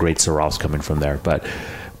obviously, there's some great Syrahs coming from there, but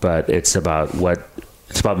it's about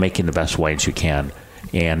making the best wines you can.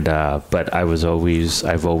 And but I've always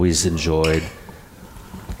enjoyed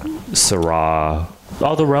Syrah,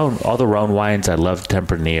 all the Rhone wines. I love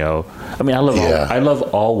Tempranillo. I mean, I love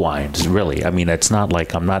all wines, really. I mean, it's not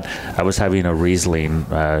like I was having a Riesling,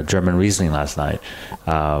 German Riesling last night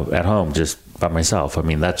at home, just by myself. I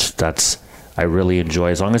mean, that's I really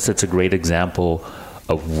enjoy, as long as it's a great example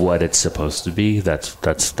of what it's supposed to be.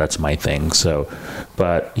 That's my thing. So,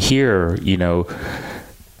 but here,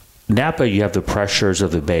 Napa, you have the pressures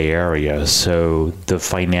of the Bay Area, so the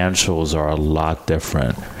financials are a lot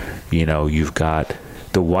different. You've got,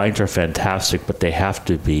 the wines are fantastic, but they have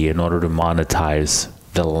to be in order to monetize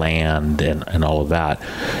the land and all of that.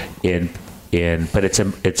 But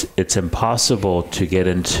it's impossible to get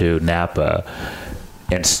into Napa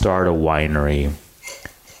and start a winery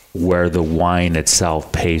where the wine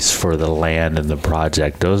itself pays for the land and the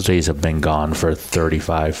project. Those days have been gone for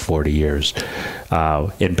 35, 40 years.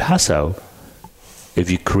 In Paso,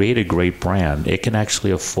 if you create a great brand, it can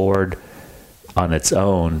actually afford on its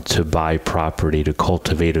own to buy property, to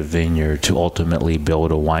cultivate a vineyard, to ultimately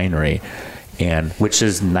build a winery, and which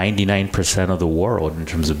is 99% of the world in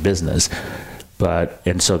terms of business.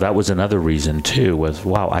 And so that was another reason too, was,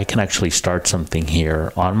 wow, I can actually start something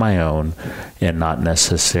here on my own and not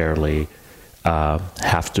necessarily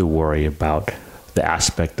have to worry about the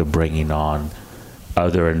aspect of bringing on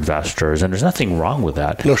other investors. And there's nothing wrong with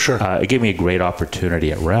that. No, sure. It gave me a great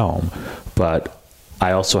opportunity at Realm, but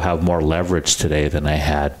I also have more leverage today than I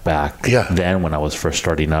had back then when I was first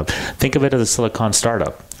starting up. Think of it as a Silicon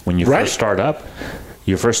startup. When you first start up,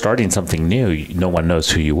 you're first starting something new. No one knows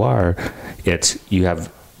who you are. It's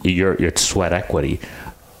sweat equity.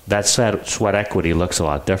 That sweat equity looks a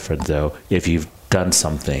lot different, though, if you've done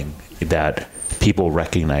something that people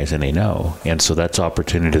recognize and they know. And so that's the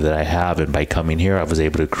opportunity that I have. And by coming here, I was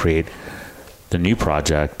able to create the new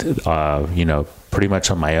project, pretty much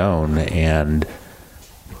on my own. And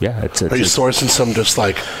yeah, are you sourcing some just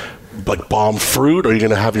like bomb fruit, or are you going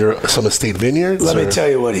to have some estate vineyards? Let me tell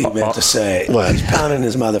you what he meant to say. What? He's pounding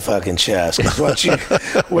his motherfucking chest.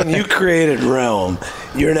 When you created Realm,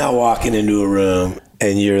 you're now walking into a room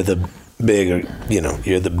and you're the big,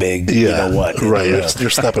 you're the big, what? Right, you're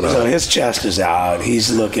stepping up. So his chest is out.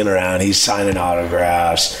 He's looking around. He's signing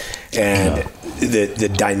autographs. And the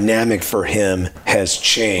dynamic for him has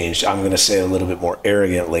changed. I'm going to say a little bit more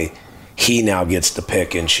arrogantly. He now gets to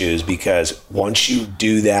pick and choose, because once you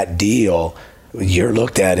do that deal, you're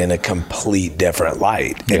looked at in a complete different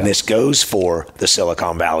light. And this goes for the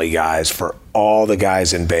Silicon Valley guys, for all the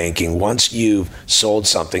guys in banking. Once you've sold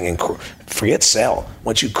something, and forget sell,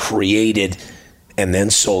 once you created and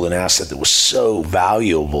then sold an asset that was so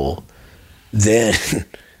valuable, then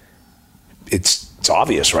it's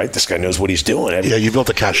obvious, right? This guy knows what he's doing. You built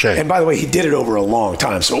a cachet. And by the way, he did it over a long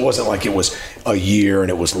time, so it wasn't like it was a year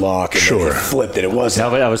and it was luck and then he flipped it. It wasn't.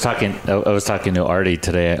 No, but I was talking to Artie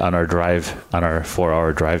today on our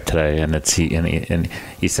 4-hour drive today, and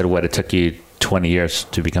he said, "What, it took you 20 years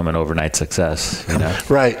to become an overnight success?"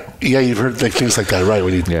 Right? Yeah, you've heard things like that, right?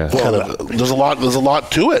 When you there's a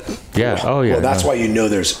lot to it. Yeah. Oh yeah. Well, that's why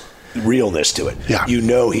there's realness to it. Yeah.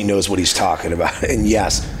 He knows what he's talking about, and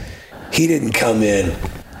yes. He didn't come in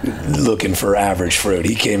looking for average fruit.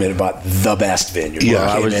 He came in about the best vineyard.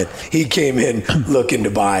 Yeah, he came in looking to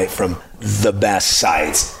buy from the best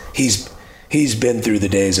sites. He's been through the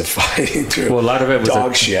days of fighting through a lot of it was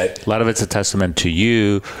dog shit. A lot of it's a testament to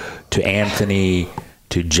you, to Anthony,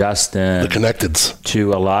 to Justin, the connecteds,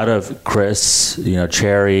 to a lot of Chris,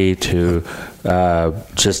 Cherry, to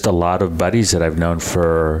just a lot of buddies that I've known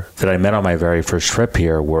that I met on my very first trip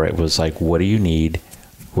here, where it was like, what do you need?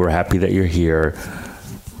 We're happy that you're here.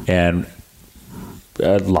 And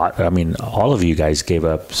all of you guys gave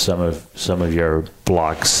up some of your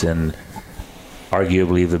blocks and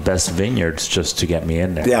arguably the best vineyards just to get me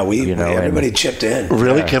in there. Yeah, everybody chipped in.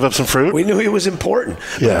 Really? Give up some fruit? We knew it was important.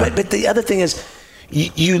 Yeah. But the other thing is,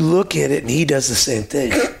 you look at it and he does the same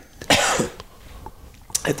thing.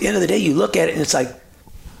 At the end of the day, you look at it and it's like,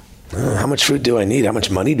 how much fruit do I need? How much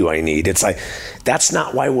money do I need? It's like, that's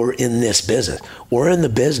not why we're in this business. We're in the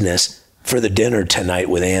business for the dinner tonight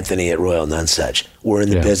with Anthony at Royal Nunsuch. We're in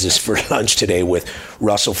the business for lunch today with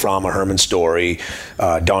Russell Fromm at Herman Story,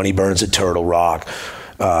 Donnie Burns at Turtle Rock,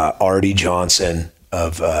 Artie Johnson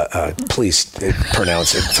of, please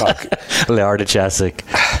pronounce it. Le Artichasic.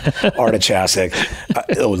 Artichasic.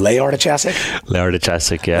 Le Artichasic? Le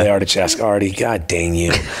Artichasic, yeah. Le Artichasic. Artie, God dang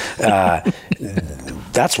you.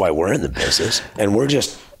 That's why we're in the business. And we're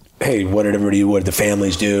just, hey, what the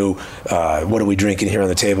families do, what are we drinking here on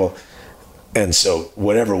the table? And so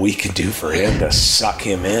whatever we could do for him to suck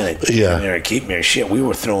him in and keep him there and keep him there. Shit, we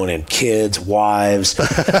were throwing in kids, wives. No,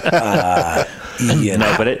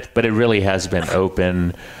 but it really has been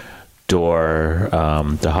open door,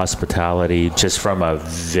 the hospitality, just from a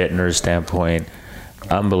vintner standpoint,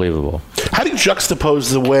 unbelievable. How do you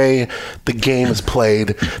juxtapose the way the game is played,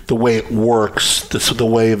 the way it works, the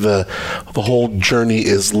way the whole journey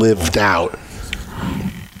is lived out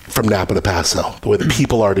from Napa to Paso, the way the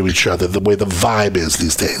people are to each other, the way the vibe is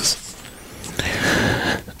these days?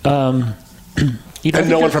 And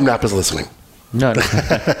no one from Napa is listening. No.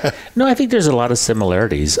 No, I think there's a lot of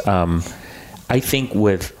similarities. I think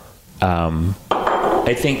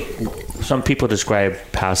some people describe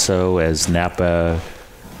Paso as Napa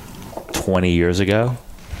 20 years ago,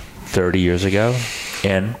 30 years ago,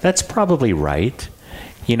 and that's probably right.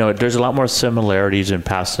 There's a lot more similarities in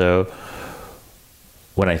Paso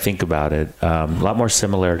when I think about it. A lot more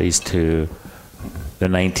similarities to the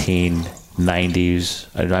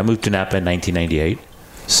 1990s. I moved to Napa in 1998,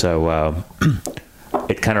 so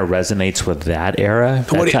it kind of resonates with that era.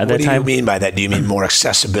 What do you mean by that? Do you mean more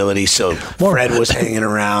accessibility? So Fred was hanging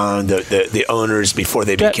around, the owners before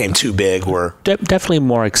they became too big were definitely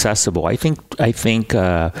more accessible. I think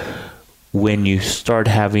when you start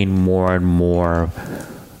having more and more,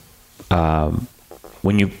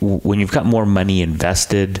 when you've got more money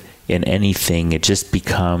invested in anything, it just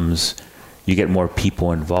becomes, you get more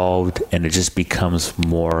people involved, and it just becomes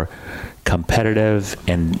more competitive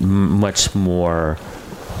and much more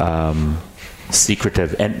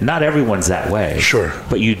secretive. And not everyone's that way. Sure.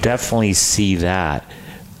 But you definitely see that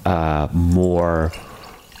more,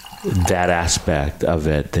 that aspect of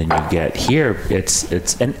it than you get here.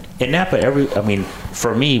 It's and in Napa,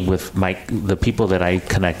 for me, with the people that I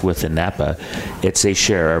connect with in Napa, they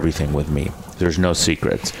share everything with me. There's no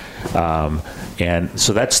secrets. And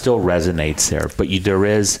so that still resonates there. But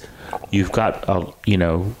you've got,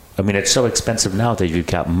 it's so expensive now that you've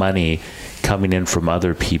got money coming in from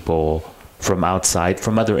other people, from outside,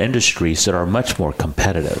 from other industries that are much more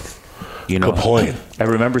competitive. Good point. I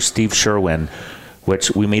remember Steve Sherwin, which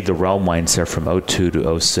we made the Realm wines there from 2002 to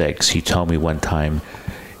 2006. He told me one time,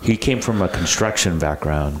 he came from a construction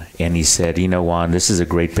background, and he said, Juan, this is a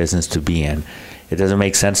great business to be in. It doesn't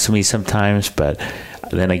make sense to me sometimes, but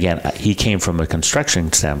then again, he came from a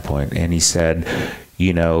construction standpoint, and he said,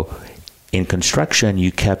 in construction,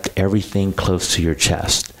 you kept everything close to your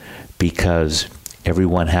chest because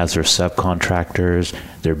everyone has their subcontractors,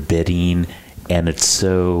 they're bidding, and it's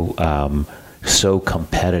so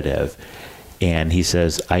competitive. And he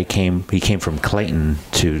says, he came from Clayton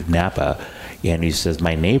to Napa, and he says,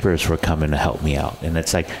 my neighbors were coming to help me out. And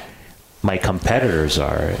it's like, my competitors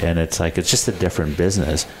are, and it's like, it's just a different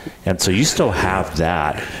business. And so you still have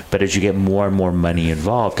that, but as you get more and more money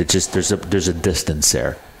involved, it just, there's a distance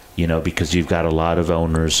there, because you've got a lot of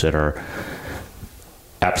owners that are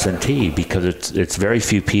absentee, because it's very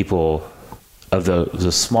few people of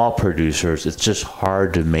the small producers. It's just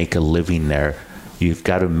hard to make a living there. You've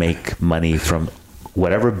got to make money from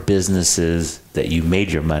whatever businesses that you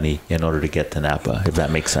made your money in order to get to Napa, if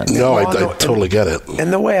that makes sense. No, I totally get it.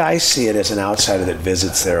 And the way I see it as an outsider that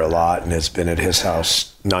visits there a lot and has been at his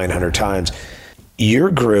house 900 times,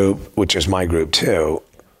 your group, which is my group too,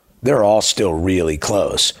 they're all still really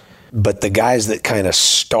close. But the guys that kind of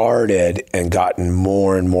started and gotten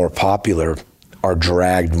more and more popular are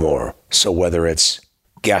dragged more. So whether it's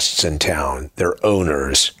guests in town, their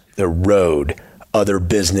owners, their road, other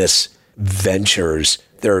business ventures,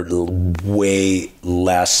 they're way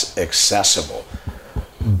less accessible.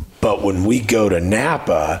 But when we go to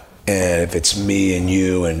Napa, and if it's me and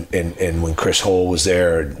you and when Chris Hole was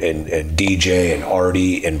there and DJ and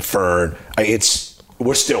Artie and Fern,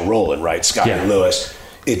 we're still rolling, right? Scotty Lewis.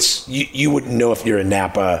 It's you wouldn't know if you're in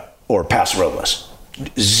Napa or Paso Robles.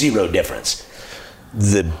 Zero difference.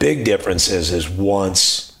 The big difference is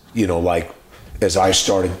once, like as I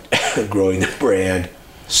started growing the brand,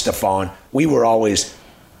 Stefan, we were always,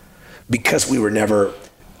 because we were never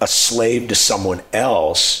a slave to someone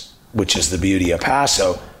else, which is the beauty of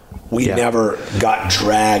Paso, we never got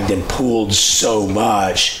dragged and pulled so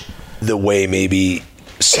much the way maybe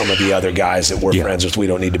some of the other guys that we're friends with, we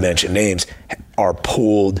don't need to mention names, are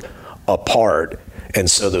pulled apart. And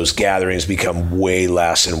so those gatherings become way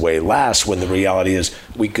less and way less, when the reality is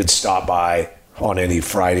we could stop by on any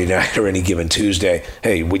Friday night or any given Tuesday.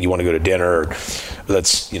 Hey, you want to go to dinner? Or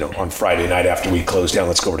let's, on Friday night after we close down,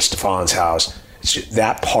 let's go over to Stefan's house.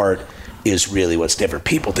 That part is really what's different.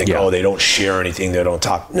 People think, they don't share anything, they don't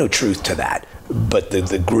talk. No truth to that. But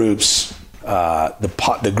the groups,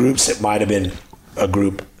 the groups that might have been a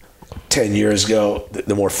group 10 years ago,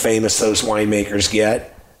 the more famous those winemakers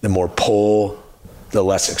get, the more pull the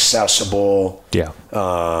less accessible. Yeah.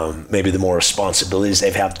 Maybe the more responsibilities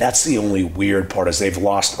they've had. That's the only weird part, is they've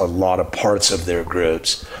lost a lot of parts of their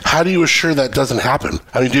groups. How do you assure that doesn't happen?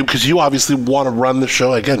 I mean, because you obviously want to run the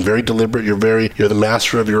show, again, very deliberate. You're the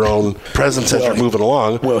master of your own presence as you're moving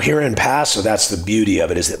along. Well, here in Paso, that's the beauty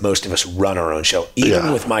of it, is that most of us run our own show.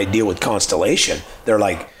 Even with my deal with Constellation, they're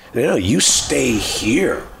like, you stay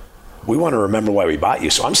here. We want to remember why we bought you.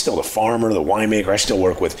 So I'm still the farmer, the winemaker. I still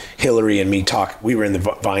work with Hillary and me talk. We were in the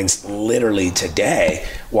vines literally today,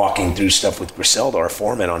 walking through stuff with Griselda, our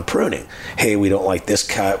foreman, on pruning. Hey, we don't like this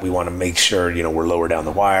cut. We want to make sure, we're lower down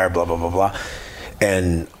the wire, blah, blah, blah, blah.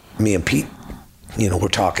 And me and Pete, we're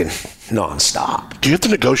talking nonstop. Do you have to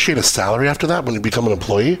negotiate a salary after that when you become an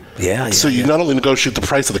employee? Yeah. So you not only negotiate the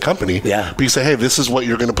price of the company, but you say, hey, this is what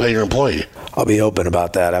you're going to pay your employee. I'll be open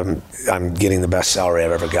about that. I'm getting the best salary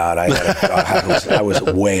I've ever got. I was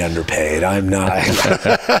way underpaid. I'm not.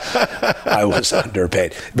 I was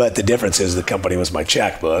underpaid. But the difference is the company was my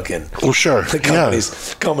checkbook, and sure, the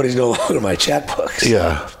company's no longer my checkbooks.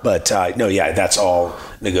 Yeah. But that's all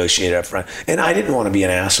negotiated up front. And I didn't want to be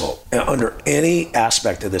an asshole. Under any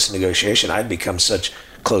aspect of this negotiation, I'd become such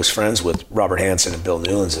close friends with Robert Hansen and Bill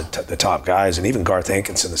Newlands, the top guys, and even Garth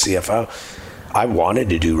Hankinson, the CFO. I wanted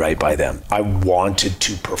to do right by them. I wanted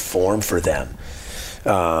to perform for them.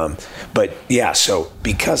 So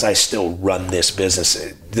because I still run this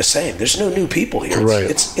business the same, there's no new people here. Right.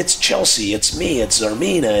 It's Chelsea, it's me, it's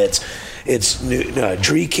Zarmina, it's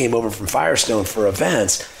Dree came over from Firestone for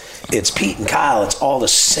events. It's Pete and Kyle. It's all the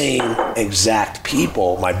same exact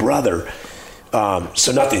people, my brother.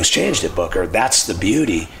 So nothing's changed at Booker. That's the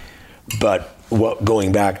beauty. But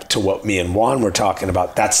going back to what me and Juan were talking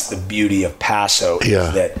about, that's the beauty of Paso,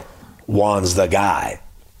 is that Juan's the guy.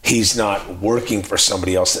 He's not working for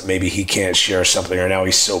somebody else that maybe he can't share something, or now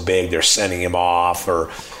he's so big they're sending him off,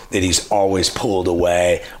 or that he's always pulled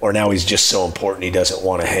away, or now he's just so important he doesn't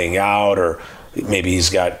want to hang out, or maybe he's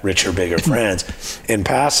got richer, bigger friends. In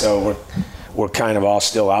Paso, we're kind of all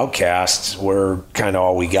still outcasts. We're kind of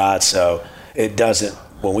all we got. So it doesn't,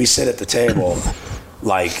 when we sit at the table,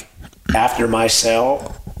 like after my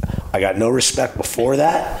sale, I got no respect before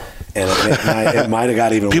that. And it might have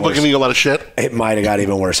got even worse. People giving you a lot of shit? It might have got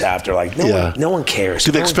even worse after. Like, no one cares.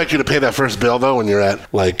 Do they expect you to pay that first bill, though, when you're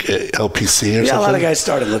at, like, LPC or something? Yeah, a lot of guys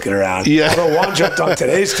started looking around. Yeah. Although Juan jumped on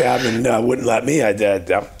today's tab and wouldn't let me.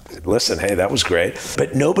 Listen, hey, that was great.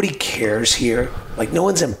 But nobody cares here. Like, no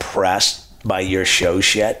one's impressed by your show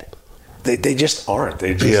shit. They just aren't.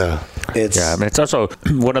 They just, it's also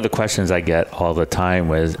one of the questions I get all the time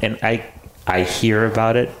was, and I hear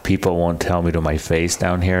about it. People won't tell me to my face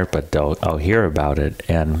down here, but I'll hear about it.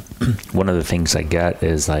 And one of the things I get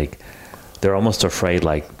is like, they're almost afraid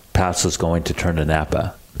like Paso's going to turn to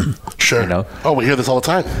Napa. Sure. Oh, we hear this all the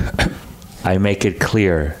time. I make it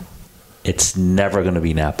clear, it's never going to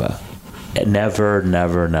be Napa. Never,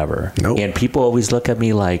 never, never. Nope. And people always look at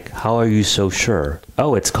me like, how are you so sure?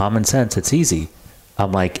 Oh, it's common sense. It's easy.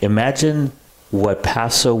 I'm like, imagine what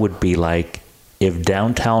Paso would be like if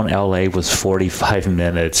downtown LA was 45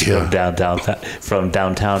 minutes from downtown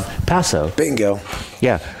Paso. Bingo.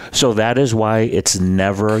 Yeah. So that is why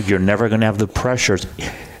you're never going to have the pressures.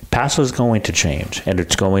 Paso is going to change, and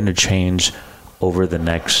it's going to change over the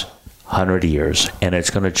next 100 years, and it's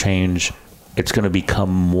going to change. It's going to become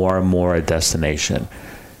more and more a destination.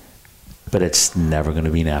 But it's never going to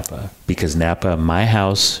be Napa, because Napa, my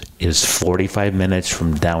house, is 45 minutes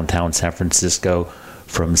from downtown San Francisco,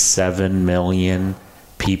 from 7 million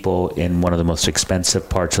people in one of the most expensive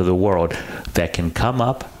parts of the world that can come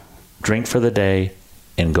up, drink for the day,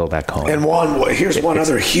 and go back home. And here's one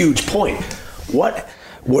other huge point.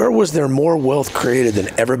 Where was there more wealth created than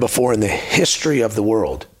ever before in the history of the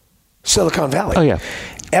world? Silicon Valley. Oh, yeah.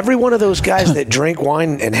 Every one of those guys that drank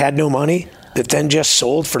wine and had no money, that then just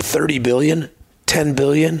sold for 30 billion, 10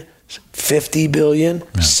 billion, 50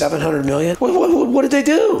 billion, 700 million. What did they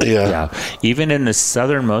do? Yeah. Even in the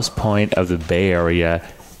southernmost point of the Bay Area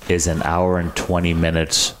is an hour and 20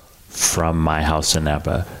 minutes from my house in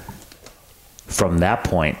Napa. From that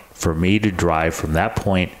point, for me to drive from that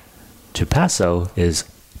point to Paso is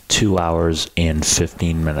 2 hours and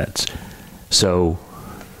 15 minutes. So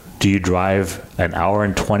do you drive an hour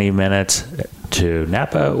and 20 minutes to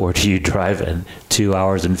Napa, or do you drive in 2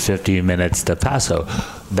 hours and 50 minutes to Paso?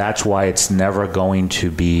 That's why it's never going to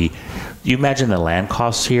be you imagine the land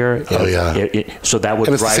costs here. Oh, yeah. So that would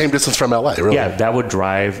And it's drive, the same distance from LA, really. Yeah, that would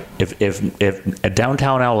drive if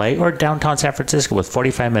downtown LA or downtown San Francisco was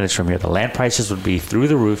 45 minutes from here, the land prices would be through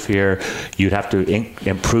the roof here. You'd have to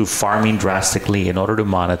improve farming drastically in order to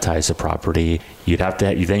monetize the property. You'd have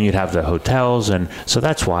the hotels, and so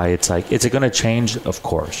that's why it's like, is it going to change? Of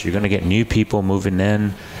course, you're going to get new people moving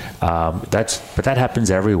in. But that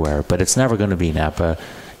happens everywhere. But it's never going to be Napa.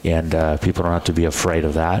 And people don't have to be afraid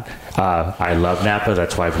of that. I love Napa.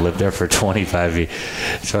 That's why I've lived there for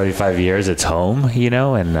 25 years. It's home,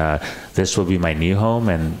 and this will be my new home.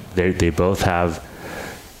 And they both have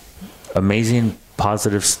amazing,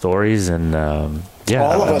 positive stories. And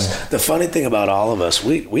all of us. The funny thing about all of us,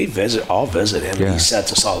 we all visit him. And he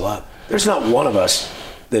sets us all up. There's not one of us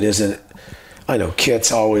that isn't. I know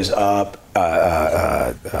Kit's always up.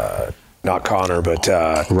 Not Connor, but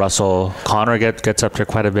Russell. Connor gets up there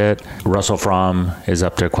quite a bit. Russell Fromm is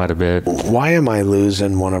up there quite a bit. Why am I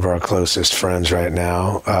losing one of our closest friends right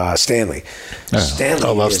now? Stanley. Stanley.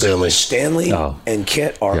 I love Stanley. Stanley and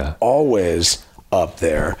Kit are always up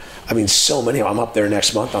there. I mean, so many. I'm up there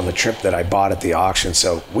next month on the trip that I bought at the auction,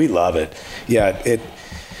 so we love it. Yeah,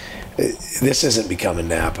 this isn't becoming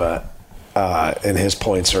Napa. And his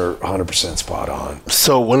points are 100% spot on.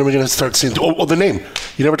 So when are we going to start seeing? Oh, the name.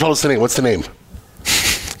 You never told us the name. What's the name?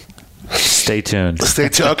 Stay tuned. Stay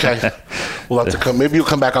tuned. Okay. We'll have to come. Maybe you'll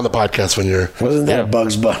come back on the podcast when you're. Wasn't that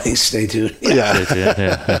Bugs Bunny? Stay tuned. Yeah. Stay tuned,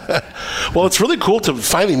 yeah. Well, it's really cool to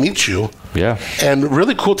finally meet you. Yeah. And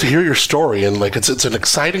really cool to hear your story. And like, it's an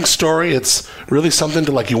exciting story. It's really something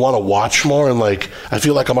to you want to watch more. And I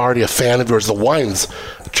feel like I'm already a fan of yours. The wine's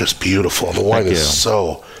just beautiful. The wine is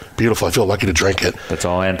so beautiful. I feel lucky to drink it. That's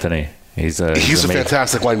all Anthony. He's a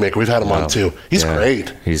fantastic winemaker. We've had him on too. He's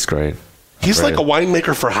great. He's great. He's like a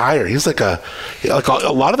winemaker for hire. He's like a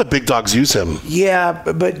lot of the big dogs use him. Yeah,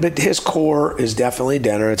 but his core is definitely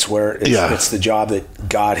dinner. It's where it's the job that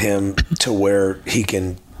got him to where he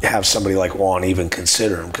can have somebody like Juan even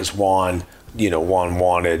consider him, because Juan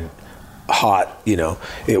wanted hot.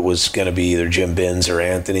 It was going to be either Jim Binns or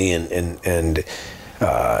Anthony, and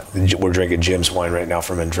we're drinking Jim's wine right now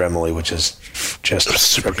from Andremoli, which is just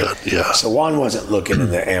super good. Yeah. So Juan wasn't looking in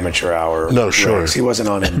the amateur hour. No, sure. Ranks. He wasn't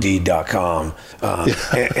on Indeed.com.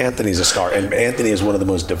 Anthony's a star, and Anthony is one of the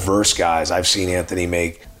most diverse guys. I've seen Anthony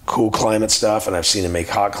make cool climate stuff, and I've seen him make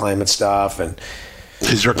hot climate stuff, and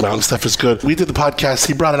his York Mountain stuff is good. We did the podcast.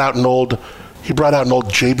 He brought out an old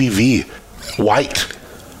JBV white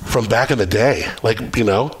from back in the day.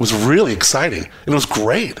 It was really exciting. And it was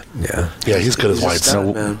great. Yeah. Yeah, he's good as white.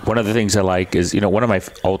 So one of the things I like is, one of my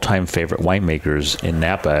all-time favorite winemakers in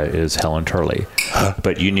Napa is Helen Turley.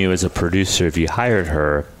 But you knew as a producer, if you hired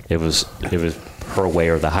her, it was her way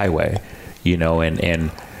or the highway,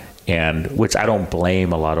 and which I don't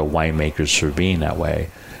blame a lot of winemakers for being that way.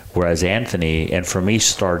 Whereas Anthony, and for me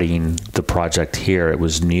starting the project here, it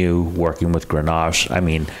was new working with Grenache. I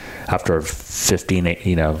mean, after 15,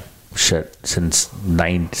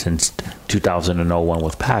 since 2001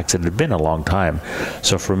 with PAX, it had been a long time.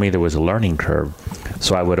 So for me, there was a learning curve.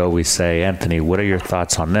 So I would always say, Anthony, what are your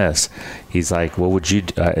thoughts on this? He's like, what would you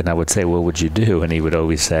do? And I would say, what would you do? And he would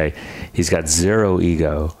always say, he's got zero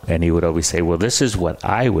ego. And he would always say, well, this is what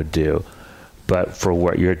I would do. But for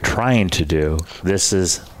what you're trying to do, this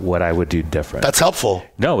is what I would do different. That's helpful.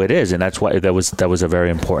 No, it is, and that's why that was a very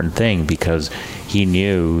important thing, because he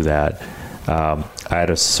knew that I had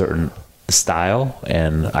a certain style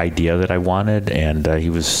and idea that I wanted, and he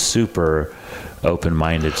was super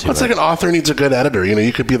open-minded to it's like an author needs a good editor.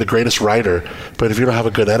 You could be the greatest writer, but if you don't have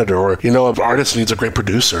a good editor, or an artist needs a great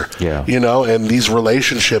producer. Yeah. And these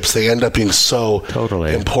relationships, they end up being so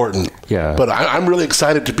totally important. Yeah. But I'm really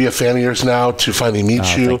excited to be a fan of yours now, to finally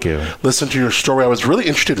meet you. Thank you. Listen to your story. I was really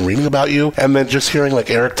interested in reading about you, and then just hearing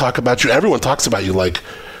Eric talk about you. Everyone talks about you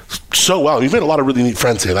so well. You've made a lot of really neat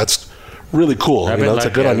friends here. That's really cool. It's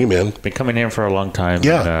good on you, man. Been coming here for a long time.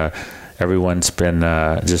 Yeah. And, everyone's been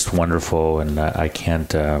just wonderful, and I can't.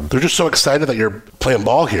 They're just so excited that you're playing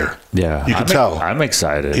ball here. Yeah, you can tell. I'm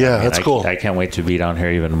excited. Yeah, that's cool. I can't wait to be down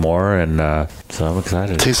here even more, and so I'm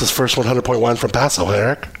excited. Taste this first 100-point wine from Paso,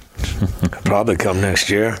 Eric. Probably come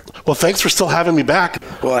next year. Well, thanks for still having me back.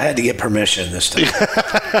 Well, I had to get permission this time.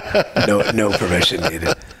 No permission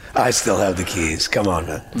needed. I still have the keys. Come on,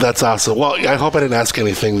 man. That's awesome. Well, I hope I didn't ask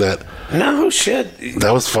anything that. No shit.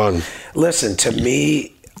 That was fun. Listen, to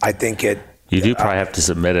me, I think it. You do probably have to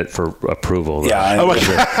submit it for approval. Though. Yeah,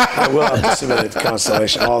 I will have to submit it to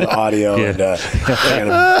Constellation, all the audio, and they're going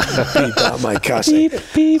to beep out my cussing.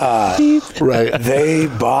 Right. They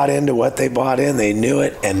bought into what they bought in. They knew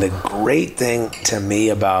it. And the great thing to me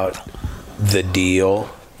about the deal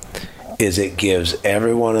is it gives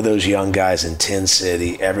every one of those young guys in Tin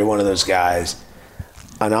City, every one of those guys,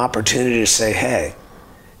 an opportunity to say, hey,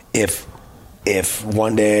 if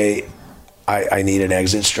one day I need an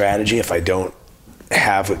exit strategy, if I don't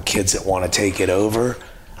have kids that want to take it over,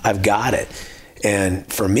 I've got it. And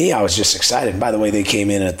for me, I was just excited. And by the way, they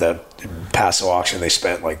came in at the Paso auction. They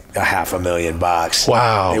spent like $500,000.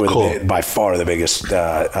 Wow, they were cool. by far the biggest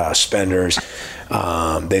spenders.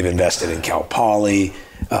 They've invested in Cal Poly.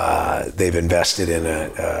 They've invested in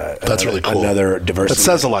That's really cool. Another diversity. That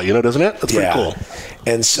says a lot, doesn't it? That's pretty cool.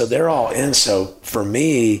 And so they're all in. So for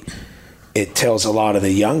me, it tells a lot of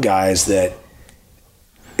the young guys that,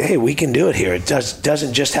 hey, we can do it here. It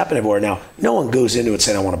doesn't just happen everywhere. Now, no one goes into it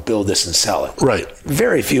saying, I want to build this and sell it. Right.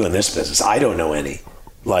 Very few in this business. I don't know any.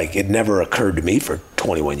 Like, it never occurred to me for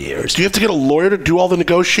 21 years. Do you have to get a lawyer to do all the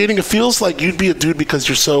negotiating? It feels like you'd be a dude because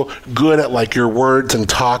you're so good at like your words and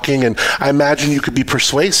talking, and I imagine you could be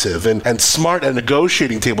persuasive and smart at a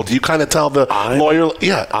negotiating table. Do you kind of tell the lawyer?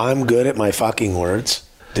 Yeah, I'm good at my fucking words.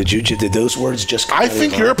 Did those words just come I out of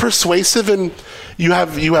think your you're mouth? persuasive, and you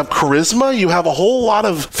have charisma. You have a whole lot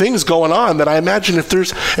of things going on that I imagine if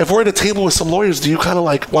we're at a table with some lawyers, do you kind of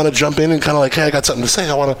like want to jump in and kind of like, hey, I got something to say.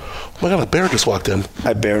 Oh my God, a bear just walked in.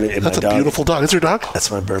 I barely. That's a beautiful dog. Is your dog? That's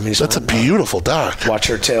my Burmese. That's a beautiful dog. Watch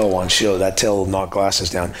her tail one. That tail will knock glasses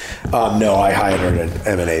down. No, I hired an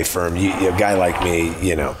M&A firm. A guy like me,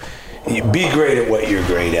 you be great at what you're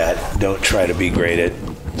great at. Don't try to be great at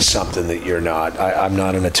something that you're not. I'm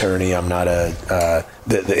not an attorney. I'm not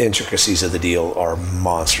the intricacies of the deal are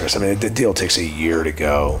monstrous. I mean, the deal takes a year to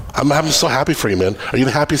go. I'm so happy for you, man. Are you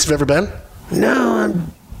the happiest you've ever been?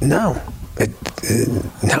 No.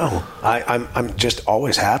 I'm just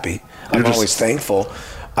always happy. I'm always thankful.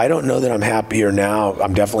 I don't know that I'm happier now.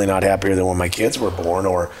 I'm definitely not happier than when my kids were born,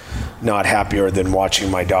 or not happier than watching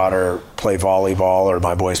my daughter play volleyball or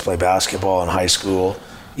my boys play basketball in high school.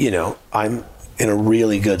 I'm in a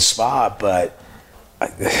really good spot, but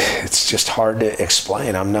it's just hard to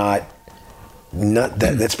explain. I'm not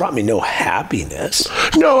that's brought me no happiness.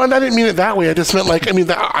 No, and I didn't mean it that way. I just meant like,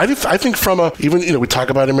 I think from we talk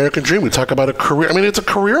about American Dream, we talk about a career. I mean, it's a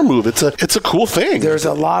career move. It's a cool thing. There's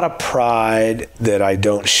a lot of pride that I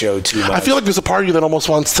don't show too much. I feel like there's a part of you that almost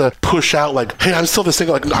wants to push out like, hey, I'm still this thing.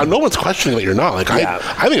 Like, no one's questioning that you're not. Like, yeah.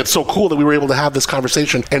 I think it's so cool that we were able to have this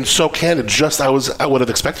conversation and so candid. Just I would have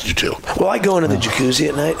expected you to. Well, I go into the jacuzzi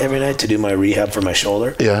every night to do my rehab for my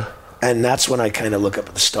shoulder. Yeah. And that's when I kind of look up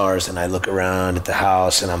at the stars and I look around at the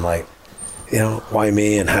house and I'm like, why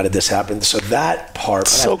me and how did this happen? So that part.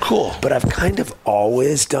 So cool. But I've kind of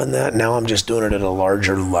always done that. Now I'm just doing it at a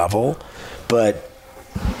larger level. But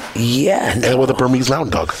yeah. And with a Burmese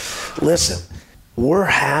mountain dog. Listen, we're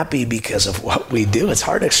happy because of what we do. It's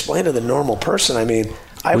hard to explain to the normal person. I mean,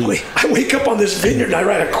 I wake up on this vineyard and I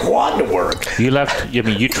ride a quad to work. You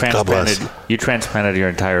transplanted your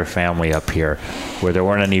entire family up here, where there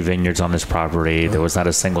weren't any vineyards on this property. There was not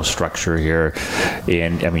a single structure here,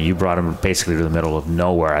 and you brought them basically to the middle of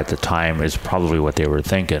nowhere at the time. Is probably what they were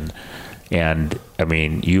thinking, and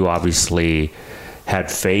you obviously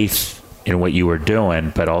had faith in what you were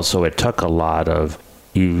doing, but also it took a lot of.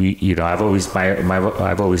 I've always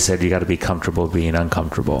said you got to be comfortable being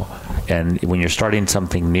uncomfortable, and when you're starting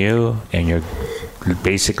something new and you're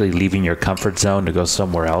basically leaving your comfort zone to go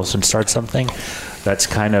somewhere else and start something, that's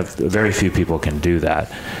kind of very few people can do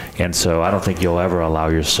that, and so I don't think you'll ever allow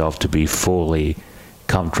yourself to be fully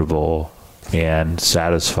comfortable and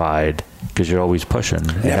satisfied because you're always pushing.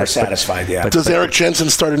 Never satisfied, yeah. Does Eric Jensen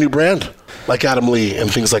start a new brand like Adam Lee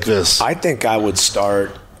and things like this? I think I would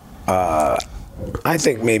start. I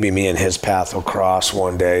think maybe me and his path will cross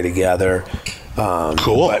one day together.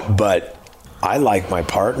 Cool. But I like my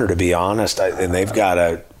partner, to be honest, and they've got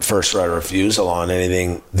a first right of refusal on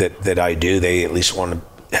anything that I do. They at least want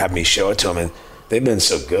to have me show it to them, and they've been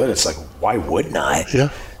so good. It's like, why wouldn't I? Yeah.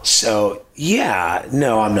 So, yeah,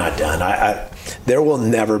 no, I'm not done. There will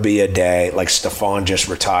never be a day like Stefan just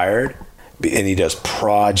retired, and he does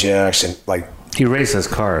projects and like. He races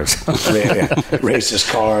cars. Races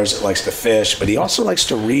cars, likes to fish, but he also likes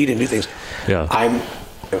to read and do things. Yeah.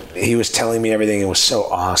 He was telling me everything. It was so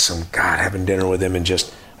awesome. God, having dinner with him and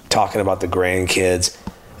just talking about the grandkids.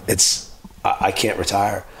 I can't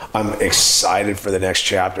retire. I'm excited for the next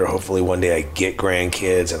chapter. Hopefully one day I get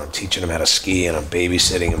grandkids and I'm teaching them how to ski and I'm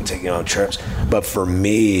babysitting them, taking them on trips. But for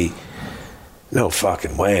me, no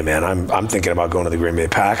fucking way, man. I'm thinking about going to the Green Bay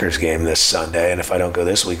Packers game this Sunday, and if I don't go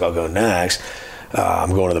this week, I'll go next.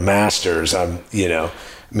 I'm going to the Masters.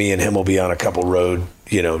 Me and him will be on a couple road,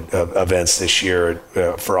 events this year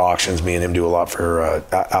for auctions. Me and him do a lot for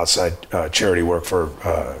outside charity work for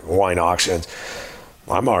wine auctions.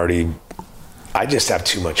 I just have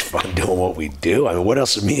too much fun doing what we do. I mean, what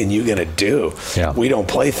else are me and you going to do? Yeah. We don't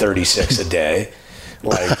play 36 a day.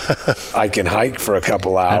 Like, I can hike for a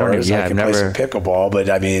couple hours. I can play some pickleball, but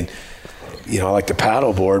I mean, I like to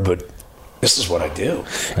paddleboard, but this is what I do.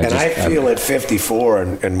 I feel at 54,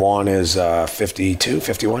 and Juan is 52,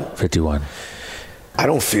 51? 51. I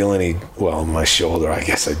don't feel my shoulder, I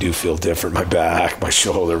guess I do feel different. My back, my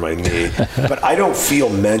shoulder, my knee. But I don't feel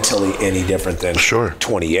mentally any different than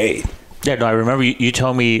 28. Yeah, no, I remember you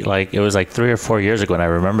told me, like, it was like 3 or 4 years ago, and I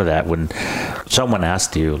remember that when someone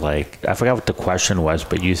asked you, like, I forgot what the question was,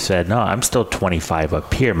 but you said, no, I'm still 25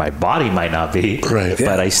 up here. My body might not be,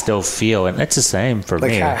 but I still feel, and it's the same for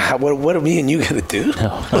me. What are me and you going to do?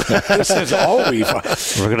 No. This is all we're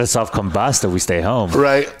going to self-combust if we stay home.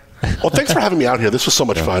 Right. Well, thanks for having me out here. This was so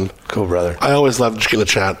much fun. Cool, brother. I always love getting to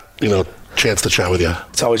chat, chance to chat with you.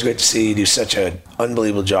 It's always great to see you do such an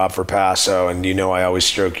unbelievable job for Paso, and I always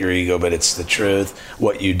stroke your ego, but it's the truth,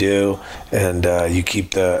 what you do, and you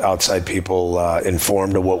keep the outside people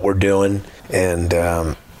informed of what we're doing, and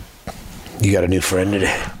you got a new friend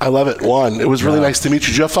today. I love it, Juan. It was really nice to meet you.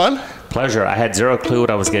 Did you have fun? Pleasure. I had zero clue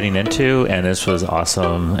what I was getting into, and this was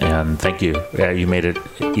awesome, and thank you. You made it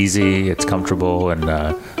easy, it's comfortable, and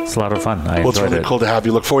it's a lot of fun. It's really cool to have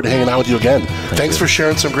you. Look forward to hanging out with you again. Thanks for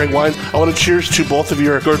sharing some great wines. I want to cheers to both of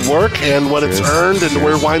your good work and what it's earned and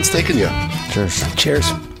where wine's taken you. Cheers. Cheers.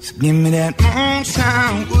 So give me that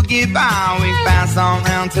moonshine, we'll get by. We pass on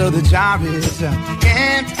round till the job is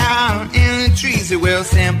camped out in the trees. It will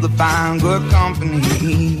simplify good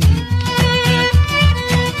company.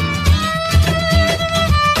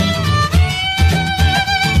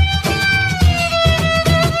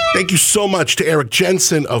 Thank you so much to Eric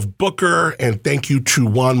Jensen of Booker, and thank you to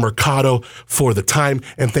Juan Mercado for the time,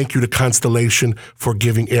 and thank you to Constellation for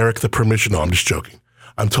giving Eric the permission. No, I'm just joking.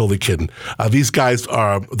 I'm totally kidding. These guys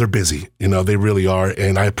they're busy. They really are,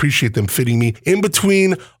 and I appreciate them fitting me in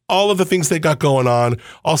between all of the things they got going on.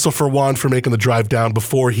 Also for Juan for making the drive down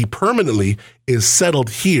before he permanently is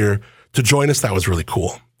settled here to join us. That was really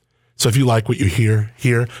cool. So if you like what you hear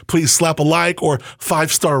here, please slap a like or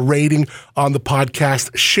 5-star rating on the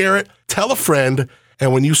podcast. Share it, tell a friend,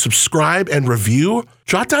 and when you subscribe and review,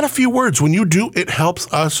 jot down a few words. When you do, it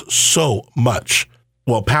helps us so much.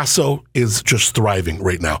 Well, Paso is just thriving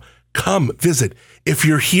right now. Come visit. If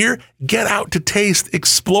you're here, get out to taste,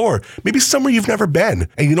 explore, maybe somewhere you've never been.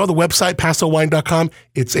 And the website, PasoWine.com,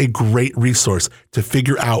 it's a great resource to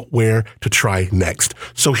figure out where to try next.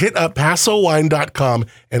 So hit up PasoWine.com,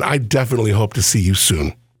 and I definitely hope to see you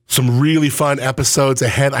soon. Some really fun episodes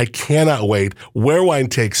ahead. I cannot wait. Where Wine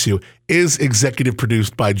Takes You is executive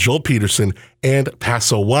produced by Joel Peterson and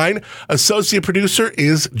Paso Wine. Associate producer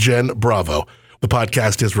is Jen Bravo. The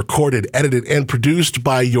podcast is recorded, edited, and produced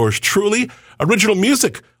by yours truly. Original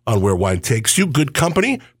music on Where Wine Takes You, Good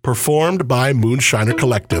Company, performed by Moonshiner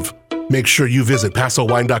Collective. Make sure you visit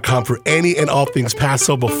PasoWine.com for any and all things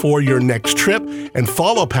Paso before your next trip, and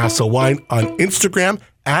follow Paso Wine on Instagram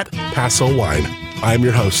at Paso Wine. I'm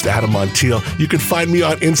your host, Adam Montiel. You can find me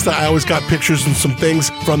on Insta. I always got pictures and some things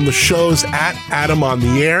from the shows at Adam on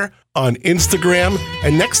the Air on Instagram.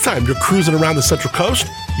 And next time you're cruising around the Central Coast,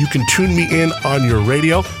 you can tune me in on your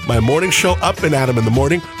radio. My morning show, Up and Adam in the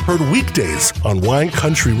Morning, heard weekdays on Wine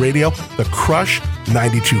Country Radio, The Crush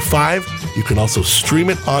 92.5. You can also stream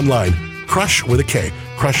it online, Crush with a K,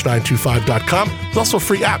 crush925.com. It's also a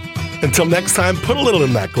free app. Until next time, put a little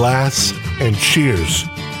in that glass and cheers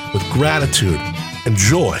with gratitude and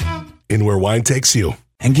joy in Where Wine Takes You.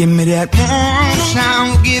 And give me that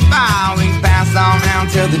moonshine, we'll get by. We can pass on down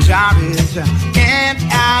till the job is camped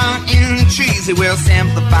out in the trees. It will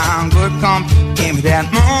simplify good company. Give me that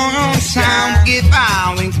moonshine, we'll get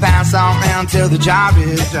by. We can pass on down till the job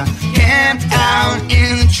is camped out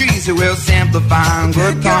in the trees. It will simplify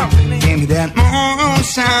good company. Give me that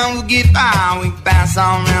moonshine, we'll get by. We can pass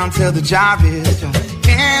on down till the job is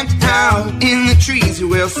camped out in the trees. It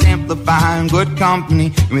will simplify good company.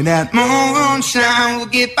 Give me that moonshine, we'll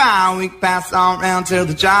get by. We pass on round till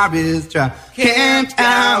the job is dry. Camped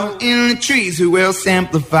out in the trees. We will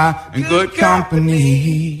simplify in good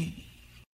company.